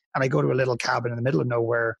myself and I go to a little cabin in the middle of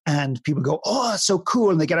nowhere, and people go, "Oh, it's so cool."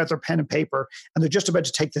 And they get out their pen and paper, and they're just about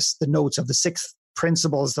to take the notes of the 6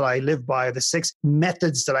 principles that I live by, the 6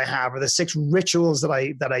 methods that I have, or the 6 rituals that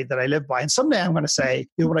I live by. And someday I'm going to say,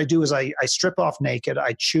 what I do is I strip off naked,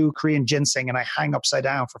 I chew Korean ginseng, and I hang upside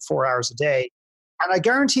down for 4 hours a day. And I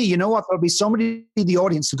guarantee, there'll be somebody in the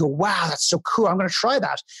audience who go, "Wow, that's so cool. I'm going to try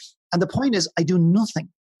that." And the point is, I do nothing.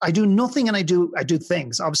 I do nothing, and I do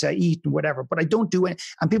things. Obviously, I eat and whatever, but I don't do it.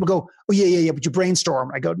 And people go, "Oh, yeah, but you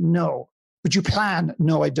brainstorm." I go, "No." "But you plan?"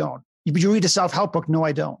 "No, I don't." "But you read a self-help book?" "No,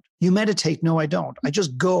 I don't." "You meditate?" "No, I don't." I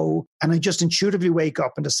just go and I just intuitively wake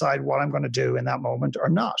up and decide what I'm going to do in that moment or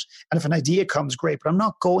not. And if an idea comes, great, but I'm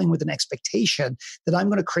not going with an expectation that I'm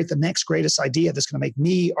going to create the next greatest idea that's going to make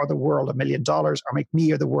me or the world $1 million or make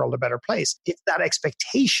me or the world a better place. If that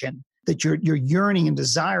expectation that you're yearning and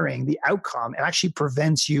desiring the outcome, it actually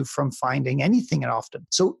prevents you from finding anything often.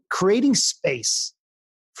 So creating space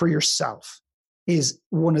for yourself is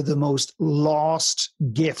one of the most lost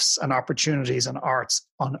gifts and opportunities and arts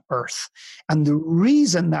on earth. And the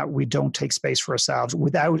reason that we don't take space for ourselves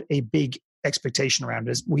without a big expectation around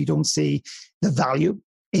it is we don't see the value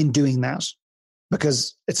in doing that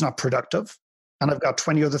because it's not productive. And I've got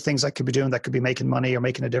 20 other things I could be doing that could be making money or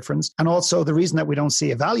making a difference. And also the reason that we don't see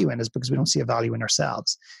a value in it is because we don't see a value in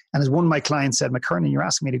ourselves. And as one of my clients said, "McKernan, you're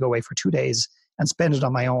asking me to go away for 2 days and spend it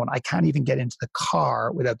on my own. I can't even get into the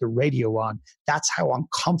car without the radio on. That's how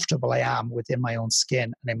uncomfortable I am within my own skin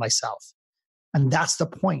and in myself." And that's the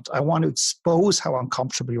point. I want to expose how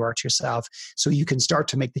uncomfortable you are to yourself so you can start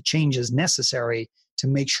to make the changes necessary to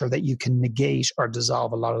make sure that you can negate or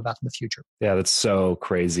dissolve a lot of that in the future. Yeah, that's so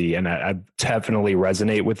crazy. And I definitely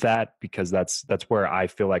resonate with that because that's where I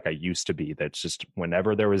feel like I used to be. That's just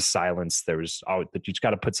whenever there was silence, there was always that you just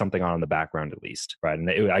got to put something on in the background at least, right? And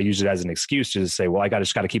I use it as an excuse to just say, well, I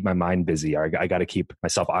just got to keep my mind busy. Or I got to keep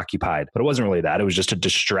myself occupied. But it wasn't really that. It was just a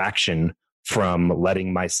distraction from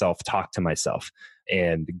letting myself talk to myself.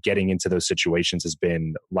 And getting into those situations has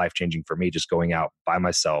been life-changing for me, just going out by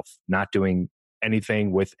myself, not doing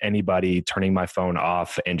anything with anybody, turning my phone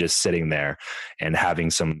off and just sitting there and having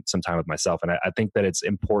some time with myself. And I think that it's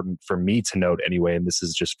important for me to note anyway, and this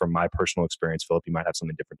is just from my personal experience, Philip, you might have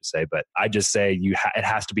something different to say, but I just say it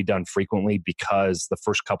has to be done frequently because the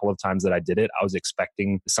first couple of times that I did it, I was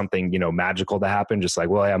expecting something, magical to happen. Just like,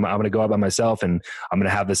 well, I'm going to go out by myself and I'm going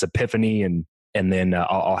to have this epiphany and then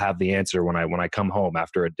I'll have the answer when I come home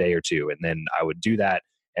after a day or two. And then I would do that.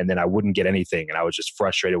 And then I wouldn't get anything. And I was just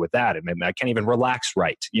frustrated with that. And I can't even relax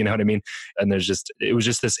right. You know what I mean? And it was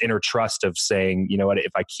just this inner trust of saying, you know what,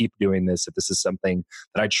 if I keep doing this, if this is something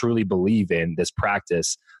that I truly believe in, this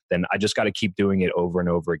practice, then I just got to keep doing it over and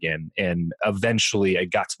over again. And eventually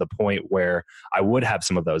it got to the point where I would have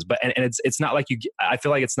some of those, but, and it's not like I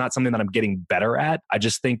feel like it's not something that I'm getting better at. I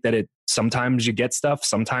just think that sometimes you get stuff,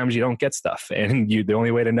 sometimes you don't get stuff. And the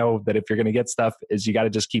only way to know that if you're going to get stuff is you got to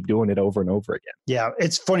just keep doing it over and over again. Yeah.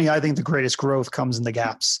 It's funny. I think the greatest growth comes in the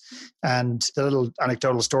gaps. And the little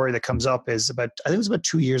anecdotal story that comes up is I think it was about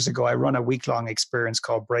 2 years ago, I run a week-long experience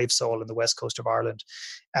called Brave Soul in the west coast of Ireland.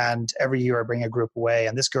 And every year I bring a group away,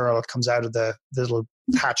 and this girl comes out of the little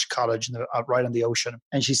thatched cottage right on the ocean.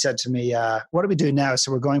 And she said to me, what are we doing now?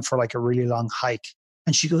 So we're going for like a really long hike.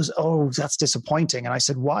 And she goes, "Oh, that's disappointing." And I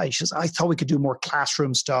said, "Why?" She says, "I thought we could do more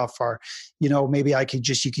classroom stuff, or, maybe you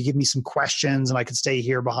could give me some questions and I could stay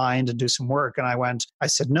here behind and do some work." And I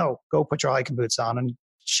said, "No, go put your hiking boots on and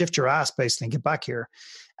shift your ass basically and get back here."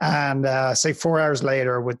 And say 4 hours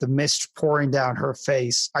later, with the mist pouring down her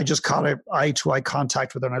face, I just caught eye-to-eye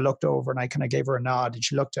contact with her, and I looked over and I kind of gave her a nod, and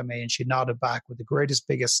she looked at me and she nodded back with the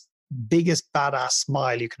biggest badass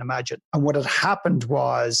smile you can imagine. And what had happened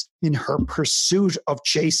was, in her pursuit of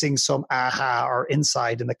chasing some aha or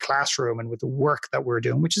insight in the classroom and with the work that we're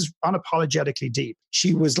doing, which is unapologetically deep,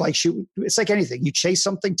 it's like anything. You chase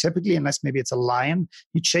something typically, unless maybe it's a lion,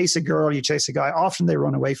 you chase a girl, you chase a guy, often they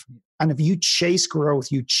run away from you. And if you chase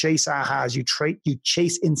growth, you chase ahas, you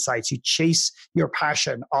chase insights, you chase your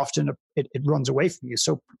passion, often it runs away from you.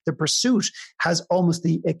 So the pursuit has almost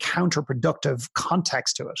a counterproductive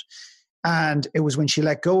context to it. And it was when she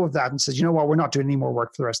let go of that and says, "You know what, we're not doing any more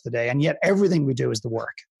work for the rest of the day." And yet everything we do is the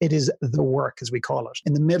work. It is the work, as we call it.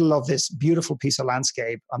 In the middle of this beautiful piece of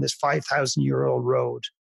landscape on this 5,000-year-old road,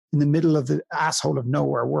 in the middle of the asshole of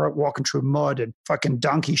nowhere, we're walking through mud and fucking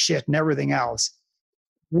donkey shit and everything else.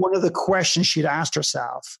 One of the questions she'd asked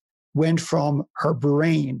herself went from her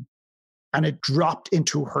brain and it dropped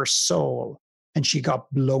into her soul, and she got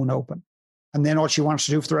blown open. And then all she wanted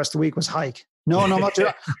to do for the rest of the week was hike. No,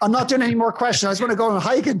 I'm not doing any more questions. I just want to go on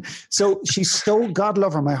hiking. So she's so, God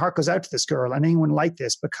love her, my heart goes out to this girl and anyone like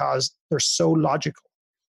this, because they're so logical.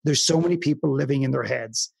 There's so many people living in their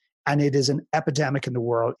heads, and it is an epidemic in the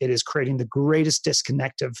world. It is creating the greatest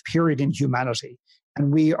disconnective period in humanity.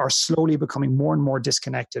 And we are slowly becoming more and more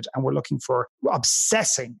disconnected, and we're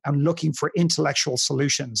obsessing and looking for intellectual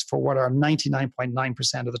solutions for what are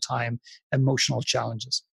 99.9% of the time emotional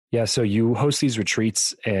challenges. Yeah, so you host these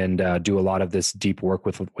retreats and do a lot of this deep work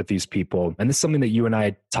with these people. And this is something that you and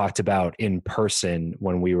I talked about in person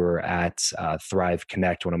when we were at Thrive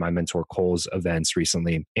Connect, one of my mentor Cole's events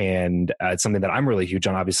recently. And it's something that I'm really huge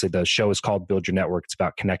on. Obviously, the show is called Build Your Network. It's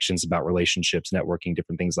about connections, about relationships, networking,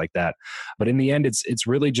 different things like that. But in the end, it's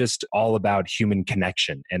really just all about human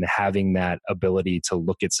connection and having that ability to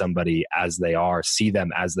look at somebody as they are, see them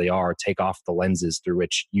as they are, take off the lenses through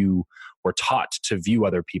which you were taught to view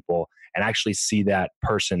other people and actually see that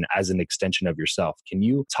person as an extension of yourself. Can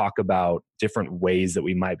you talk about different ways that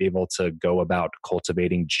we might be able to go about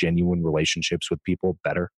cultivating genuine relationships with people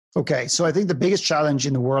better? Okay, so I think the biggest challenge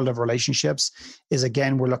in the world of relationships is,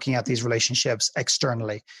 again, we're looking at these relationships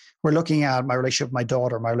externally. We're looking at my relationship with my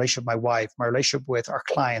daughter, my relationship with my wife, my relationship with our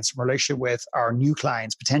clients, my relationship with our new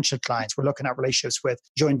clients, potential clients. We're looking at relationships with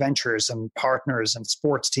joint ventures and partners and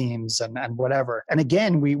sports teams and whatever. And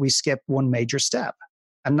again, we skip one major step.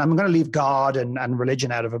 And I'm going to leave God and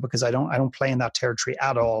religion out of it because I don't play in that territory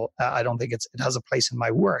at all. I don't think it has a place in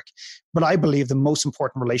my work. But I believe the most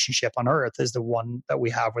important relationship on earth is the one that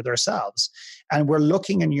we have with ourselves. And we're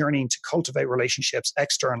looking and yearning to cultivate relationships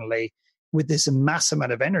externally with this massive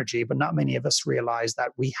amount of energy, but not many of us realize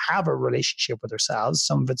that we have a relationship with ourselves.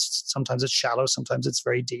 Sometimes it's shallow, sometimes it's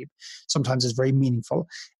very deep, sometimes it's very meaningful.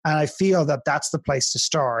 And I feel that that's the place to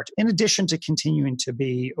start, in addition to continuing to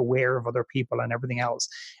be aware of other people and everything else.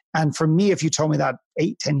 And for me, if you told me that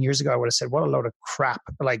 8-10 years ago, I would have said, what a load of crap.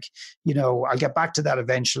 Like, I'll get back to that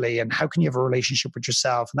eventually. And how can you have a relationship with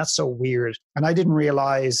yourself? And that's so weird. And I didn't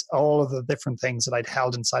realize all of the different things that I'd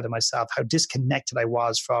held inside of myself, how disconnected I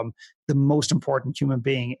was from the most important human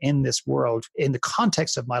being in this world, in the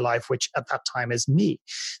context of my life, which at that time is me.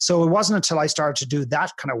 So it wasn't until I started to do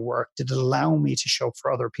that kind of work did it allow me to show up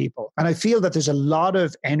for other people. And I feel that there's a lot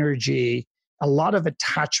of energy, a lot of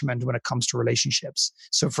attachment when it comes to relationships.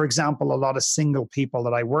 So for example, a lot of single people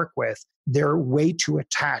that I work with, they're way too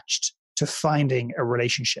attached to finding a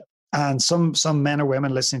relationship. And some men or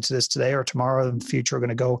women listening to this today or tomorrow in the future are going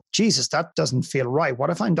to go, Jesus, that doesn't feel right. What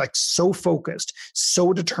if I'm like so focused,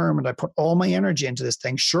 so determined, I put all my energy into this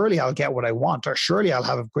thing, surely I'll get what I want, or surely I'll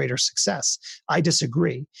have a greater success. I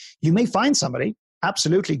disagree. You may find somebody,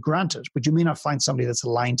 absolutely, granted, but you may not find somebody that's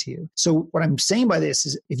aligned to you. So what I'm saying by this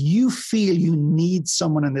is, if you feel you need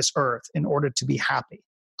someone on this earth in order to be happy,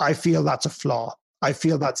 I feel that's a flaw. I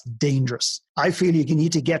feel that's dangerous. I feel you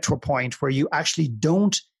need to get to a point where you actually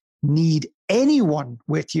don't need anyone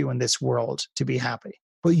with you in this world to be happy,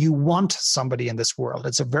 but you want somebody in this world.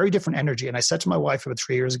 It's a very different energy. And I said to my wife about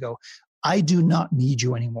 3 years ago, I do not need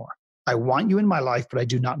you anymore. I want you in my life, but I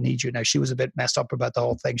do not need you. Now, she was a bit messed up about the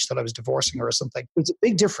whole thing. She thought I was divorcing her or something. It's a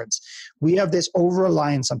big difference. We have this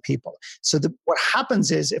over-reliance on people. So what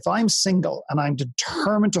happens is, if I'm single and I'm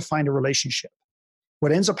determined to find a relationship,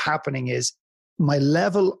 what ends up happening is my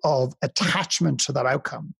level of attachment to that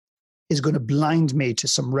outcome is going to blind me to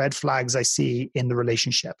some red flags I see in the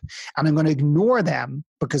relationship. And I'm going to ignore them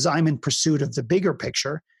because I'm in pursuit of the bigger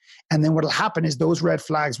picture. And then what will happen is those red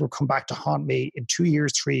flags will come back to haunt me in 2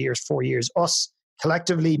 years, 3 years, 4 years, us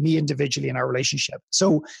collectively, me individually in our relationship.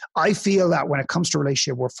 So I feel that when it comes to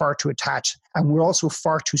relationship, we're far too attached and we're also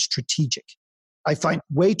far too strategic. I find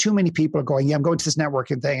way too many people going, yeah, I'm going to this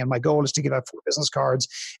networking thing and my goal is to give out 4 business cards,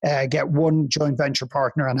 get one joint venture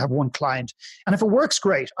partner and have one client. And if it works,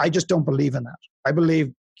 great. I just don't believe in that. I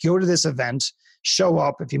believe go to this event, show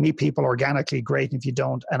up. If you meet people organically, great. And if you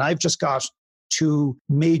don't, and I've just got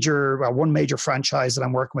one major franchise that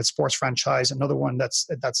I'm working with, sports franchise, another one that's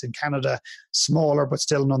in Canada, smaller, but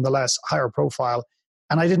still nonetheless higher profile.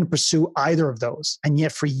 And I didn't pursue either of those. And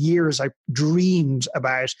yet for years, I dreamed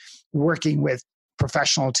about working with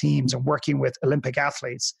professional teams and working with Olympic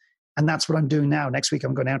athletes. And that's what I'm doing now. Next week,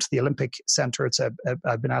 I'm going down to the Olympic Center.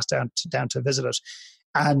 I've been asked down to visit it,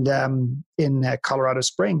 and in Colorado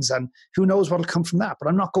Springs. And who knows what will come from that. But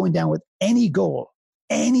I'm not going down with any goal,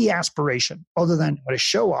 any aspiration other than I'm going to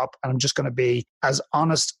show up and I'm just going to be as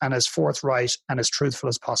honest and as forthright and as truthful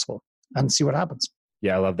as possible and see what happens.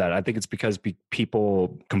 Yeah, I love that. I think it's because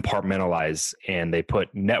people compartmentalize and they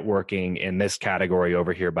put networking in this category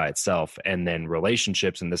over here by itself, and then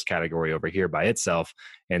relationships in this category over here by itself.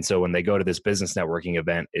 And so when they go to this business networking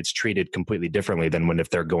event, it's treated completely differently than when if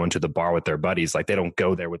they're going to the bar with their buddies. Like they don't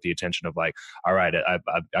go there with the intention of like, all right,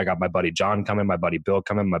 I got my buddy John coming, my buddy Bill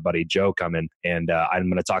coming, my buddy Joe coming, and I'm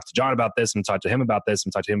going to talk to John about this, and talk to him about this,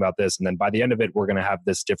 and talk to him about this, and then by the end of it, we're going to have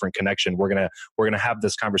this different connection. We're gonna have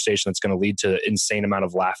this conversation that's going to lead to insane amount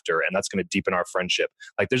of laughter, and that's going to deepen our friendship.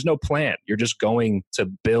 Like there's no plan. You're just going to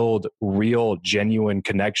build real, genuine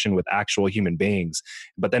connection with actual human beings.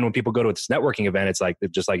 But then when people go to this networking event, it's like,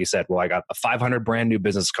 just like you said, well, I got 500 brand new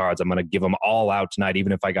business cards. I'm going to give them all out tonight,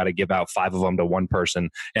 even if I got to give out 5 of them to one person.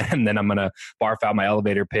 And then I'm going to barf out my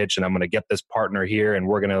elevator pitch, and I'm going to get this partner here, and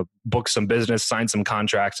we're going to book some business, sign some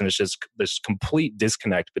contracts. And it's just this complete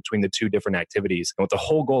disconnect between the two different activities. And what the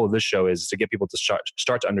whole goal of this show is to get people to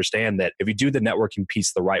start to understand that if you do the networking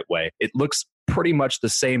piece the right way, it looks pretty much the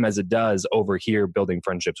same as it does over here building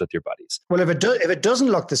friendships with your buddies. Well, if it doesn't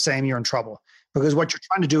look the same, you're in trouble, because what you're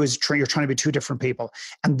trying to do is you're trying to be two different people,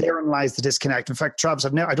 and therein lies the disconnect. In fact, Travis, I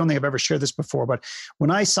don't think I've ever shared this before, but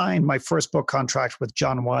when I signed my first book contract with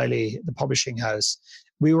John Wiley, the publishing house,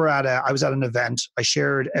 I was at an event. I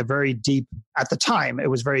shared a very deep, at the time, it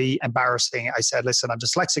was very embarrassing. I said, listen, I'm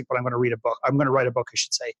dyslexic, but I'm going to read a book. I'm going to write a book, I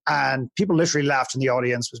should say. And people literally laughed in the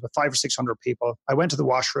audience. It was about 500 or 600 people. I went to the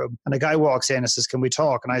washroom, and a guy walks in and says, can we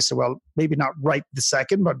talk? And I said, well, maybe not right this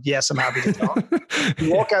second, but yes, I'm happy to talk. We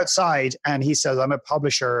walk outside, and he says, I'm a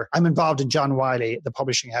publisher. I'm involved in John Wiley, the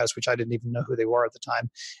publishing house, which I didn't even know who they were at the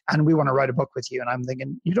time. And we want to write a book with you. And I'm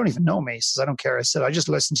thinking, you don't even know me. He says, I don't care. I said, I just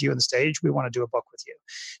listened to you on the stage. We want to do a book with you.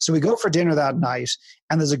 So we go for dinner that night,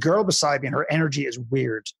 and there's a girl beside me, and her energy is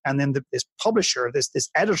weird. And then this publisher, this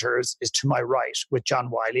editor is to my right with John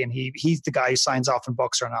Wiley, and he's the guy who signs off on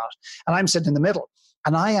books or not. And I'm sitting in the middle.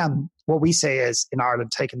 And I am, what we say is in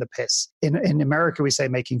Ireland, taking the piss. In America, we say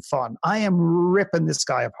making fun. I am ripping this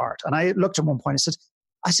guy apart. And I looked at one point and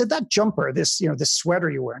I said, that jumper, this sweater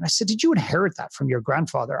you wear. And I said, did you inherit that from your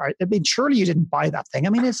grandfather? I mean, surely you didn't buy that thing.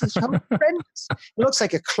 I mean, it's horrendous. It looks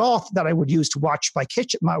like a cloth that I would use to wash my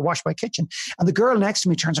kitchen. And the girl next to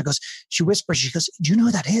me turns and goes, she whispers, she goes, do you know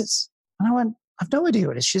who that is? And I went, I've no idea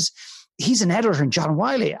who it is. He's an editor in John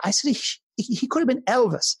Wiley. I said, he could have been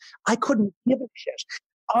Elvis. I couldn't give a shit.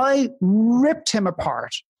 I ripped him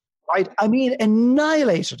apart. Right? I mean,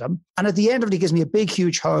 annihilated him. And at the end of it, he gives me a big,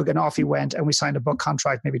 huge hug, and off he went. And we signed a book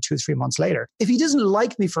contract maybe 2-3 months later. If he doesn't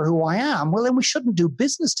like me for who I am, well, then we shouldn't do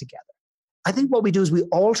business together. I think what we do is we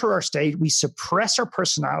alter our state, we suppress our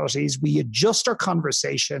personalities, we adjust our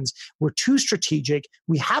conversations. We're too strategic.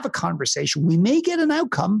 We have a conversation. We may get an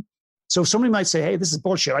outcome. So somebody might say, hey, this is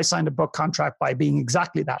bullshit. I signed a book contract by being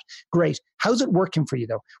exactly that. Great. How's it working for you,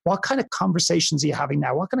 though? What kind of conversations are you having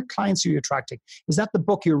now? What kind of clients are you attracting? Is that the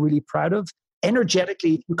book you're really proud of?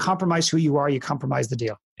 Energetically, you compromise who you are, you compromise the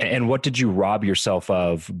deal. And what did you rob yourself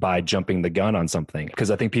of by jumping the gun on something? Because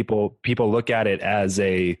I think people look at it as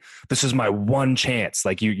this is my one chance.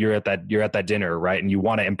 Like you're at that dinner, right? And you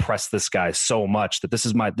want to impress this guy so much that this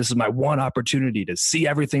is my one opportunity to see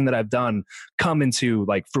everything that I've done come into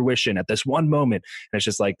like fruition at this one moment. And it's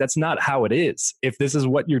just like, that's not how it is. If this is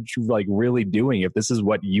what you're like really doing, if this is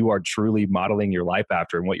what you are truly modeling your life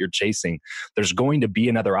after and what you're chasing, there's going to be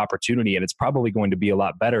another opportunity, and it's probably going to be a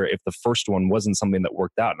lot better if the first one wasn't something that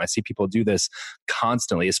worked out. And I see people do this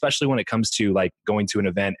constantly, especially when it comes to like going to an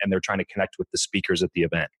event and they're trying to connect with the speakers at the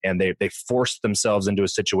event. And they force themselves into a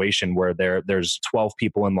situation where there's 12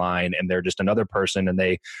 people in line and they're just another person, and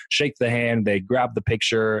they shake the hand, they grab the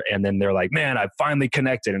picture, and then they're like, man, I finally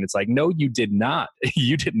connected. And it's like, no, you did not.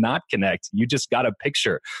 You did not connect. You just got a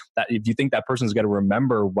picture. That if you think that person's going to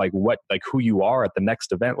remember like who you are at the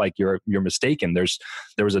next event, like you're mistaken. There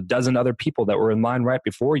was a dozen other people that were in line right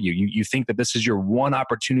before you. You think that this is your one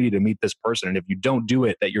opportunity to meet this person, and if you don't do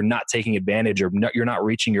it, that you're not taking advantage, or you're not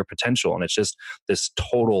reaching your potential. And it's just this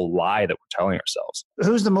total lie that we're telling ourselves.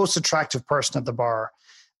 Who's the most attractive person at the bar?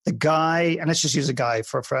 The guy, and let's just use a guy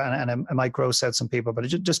and it might gross out some people, but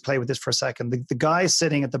just play with this for a second. The guy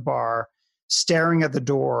sitting at the bar, staring at the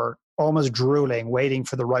door, almost drooling, waiting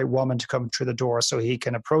for the right woman to come through the door so he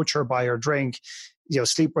can approach her, buy her drink,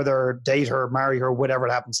 sleep with her, date her, marry her, whatever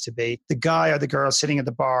it happens to be. The guy or the girl sitting at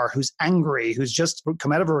the bar who's angry, who's just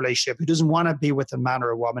come out of a relationship, who doesn't want to be with a man or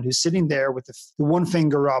a woman, who's sitting there with the one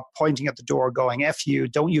finger up, pointing at the door, going, F you,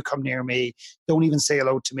 don't you come near me, don't even say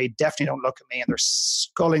hello to me, definitely don't look at me, and they're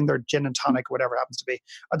sculling their gin and tonic, whatever it happens to be.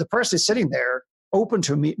 Or the person is sitting there, open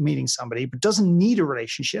to meeting somebody, but doesn't need a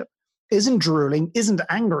relationship, isn't drooling, isn't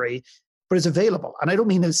angry, but is available. And I don't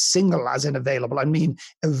mean as single as in available. I mean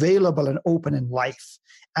available and open in life.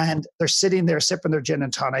 And they're sitting there sipping their gin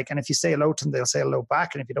and tonic. And if you say hello to them, they'll say hello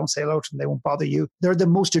back. And if you don't say hello to them, they won't bother you. They're the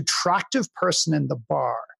most attractive person in the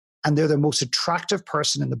bar. And they're the most attractive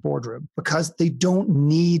person in the boardroom because they don't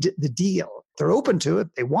need the deal. They're open to it.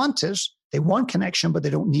 They want it. They want connection, but they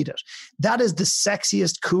don't need it. That is the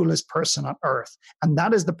sexiest, coolest person on earth. And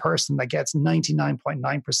that is the person that gets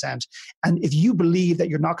 99.9%. And if you believe that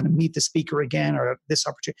you're not going to meet the speaker again or this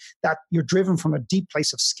opportunity, that you're driven from a deep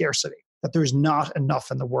place of scarcity, that there's not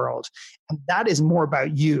enough in the world. And that is more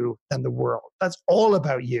about you than the world. That's all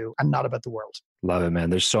about you and not about the world. Love it,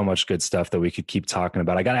 man. There's so much good stuff that we could keep talking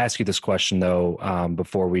about. I got to ask you this question though,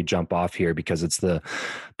 before we jump off here, because it's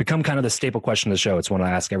become kind of the staple question of the show. It's one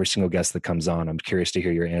I ask every single guest that comes on. I'm curious to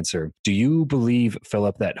hear your answer. Do you believe,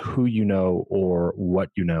 Philip, that who you know or what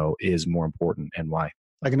you know is more important, and why?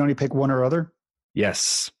 I can only pick one or other?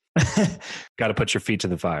 Yes. Got to put your feet to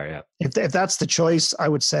the fire. Yeah. If that's the choice, I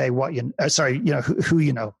would say who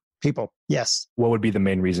you know. People. Yes. What would be the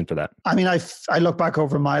main reason for that? I mean, I look back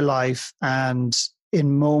over my life, and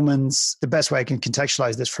in moments, the best way I can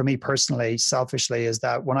contextualize this for me personally, selfishly, is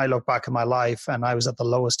that when I look back at my life and I was at the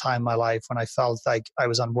lowest time in my life, when I felt like I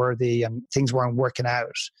was unworthy and things weren't working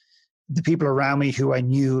out, the people around me who I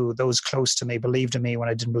knew, those close to me, believed in me when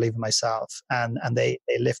I didn't believe in myself, and they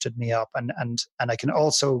lifted me up. And I can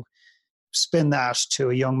also spin that to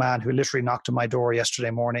a young man who literally knocked on my door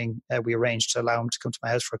yesterday morning. We arranged to allow him to come to my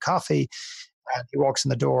house for a coffee. And he walks in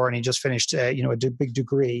the door and he just finished, a big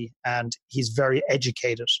degree, and he's very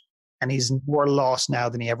educated. And he's more lost now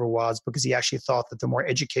than he ever was, because he actually thought that the more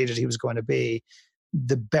educated he was going to be,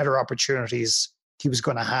 the better opportunities he was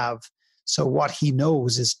going to have. So what he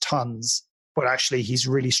knows is tons, but actually he's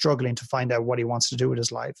really struggling to find out what he wants to do with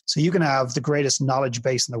his life. So you can have the greatest knowledge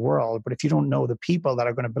base in the world, but if you don't know the people that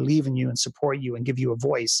are going to believe in you and support you and give you a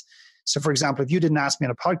voice. So for example, if you didn't ask me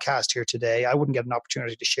on a podcast here today, I wouldn't get an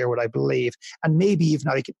opportunity to share what I believe. And maybe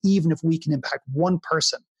even if we can impact one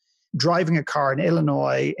person driving a car in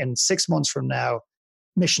Illinois in 6 months from now,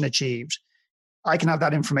 mission achieved. I can have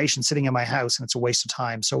that information sitting in my house and it's a waste of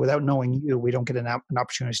time. So without knowing you, we don't get an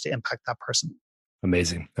opportunity to impact that person.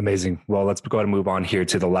 Amazing. Amazing. Well, let's go ahead and move on here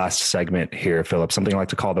to the last segment here, Philip. Something I like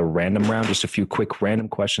to call the random round. Just a few quick random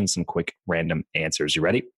questions, some quick random answers. You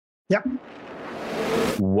ready? Yeah.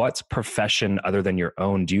 What profession other than your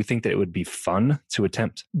own do you think that it would be fun to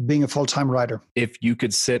attempt? Being a full-time writer. If you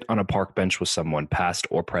could sit on a park bench with someone, past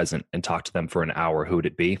or present, and talk to them for an hour, who would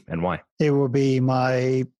it be and why? It would be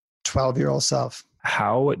my 12-year-old self.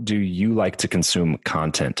 How do you like to consume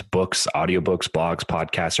content? Books, audiobooks, blogs,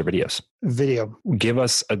 podcasts, or videos? Video. Give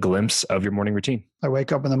us a glimpse of your morning routine. I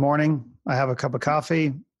wake up in the morning, I have a cup of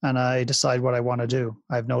coffee, and I decide what I want to do.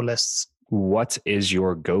 I have no lists. What is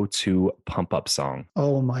your go-to pump-up song?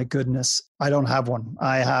 Oh my goodness. I don't have one.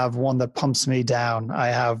 I have one that pumps me down. I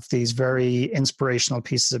have these very inspirational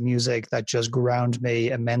pieces of music that just ground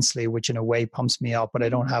me immensely, which in a way pumps me up, but I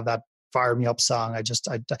don't have that fire me up song.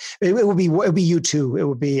 It would be U2. It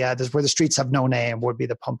would be this Where the Streets Have No Name would be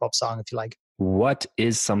the pump up song, if you like. What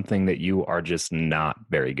is something that you are just not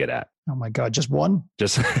very good at? Oh my God, just one?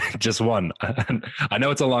 Just one. I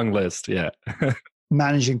know it's a long list. Yeah.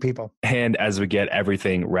 Managing people. And as we get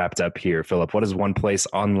everything wrapped up here, Philip, what is one place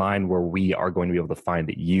online where we are going to be able to find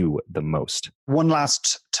you the most?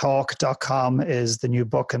 OneLastTalk.com is the new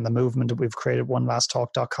book and the movement that we've created.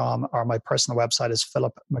 OneLastTalk.com, or my personal website is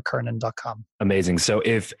PhilipMcKernan.com. Amazing. So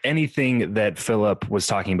if anything that Philip was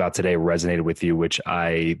talking about today resonated with you, which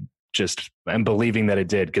I just am believing that it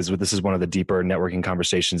did, because this is one of the deeper networking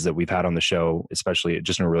conversations that we've had on the show, especially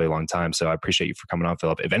just in a really long time. So I appreciate you for coming on,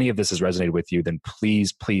 Philip. If any of this has resonated with you, then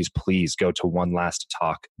please, please, please go to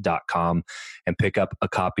OneLastTalk.com and pick up a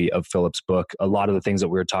copy of Philip's book. A lot of the things that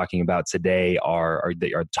we're talking about today are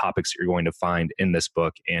topics that you're going to find in this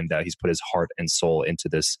book. And he's put his heart and soul into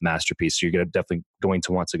this masterpiece. So you're definitely going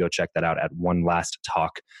to want to go check that out at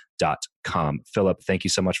OneLastTalk.com. Philip, thank you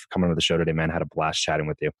so much for coming on the show today, man. I had a blast chatting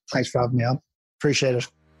with you. Thanks for having me on. Appreciate it.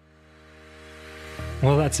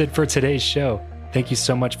 Well, that's it for today's show. Thank you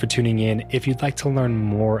so much for tuning in. If you'd like to learn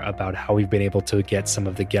more about how we've been able to get some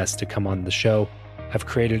of the guests to come on the show, I've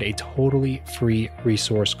created a totally free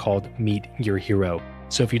resource called Meet Your Hero.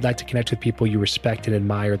 So if you'd like to connect with people you respect and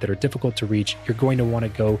admire that are difficult to reach, you're going to want to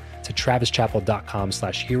go to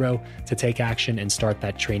travischappell.com/hero to take action and start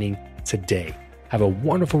that training today. Have a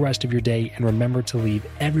wonderful rest of your day, and remember to leave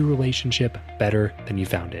every relationship better than you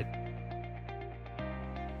found it.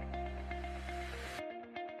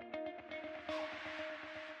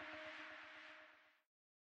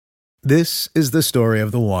 This is the story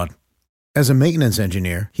of the one. As a maintenance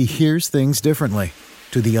engineer, he hears things differently.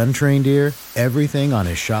 To the untrained ear, everything on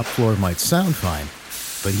his shop floor might sound fine,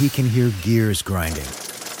 but he can hear gears grinding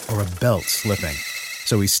or a belt slipping.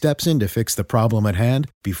 So he steps in to fix the problem at hand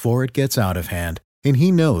before it gets out of hand. And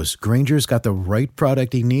he knows Grainger's got the right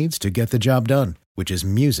product he needs to get the job done, which is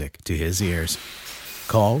music to his ears.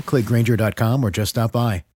 Call, click Grainger.com, or just stop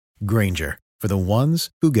by. Grainger, for the ones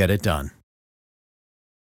who get it done.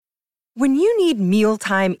 When you need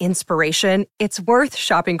mealtime inspiration, it's worth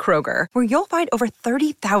shopping Kroger, where you'll find over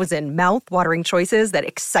 30,000 mouth-watering choices that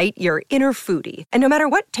excite your inner foodie. And no matter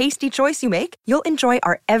what tasty choice you make, you'll enjoy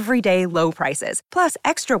our everyday low prices, plus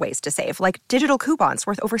extra ways to save, like digital coupons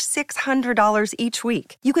worth over $600 each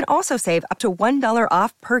week. You can also save up to $1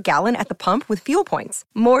 off per gallon at the pump with fuel points.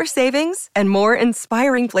 More savings and more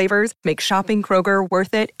inspiring flavors make shopping Kroger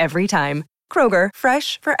worth it every time. Kroger,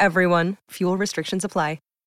 fresh for everyone. Fuel restrictions apply.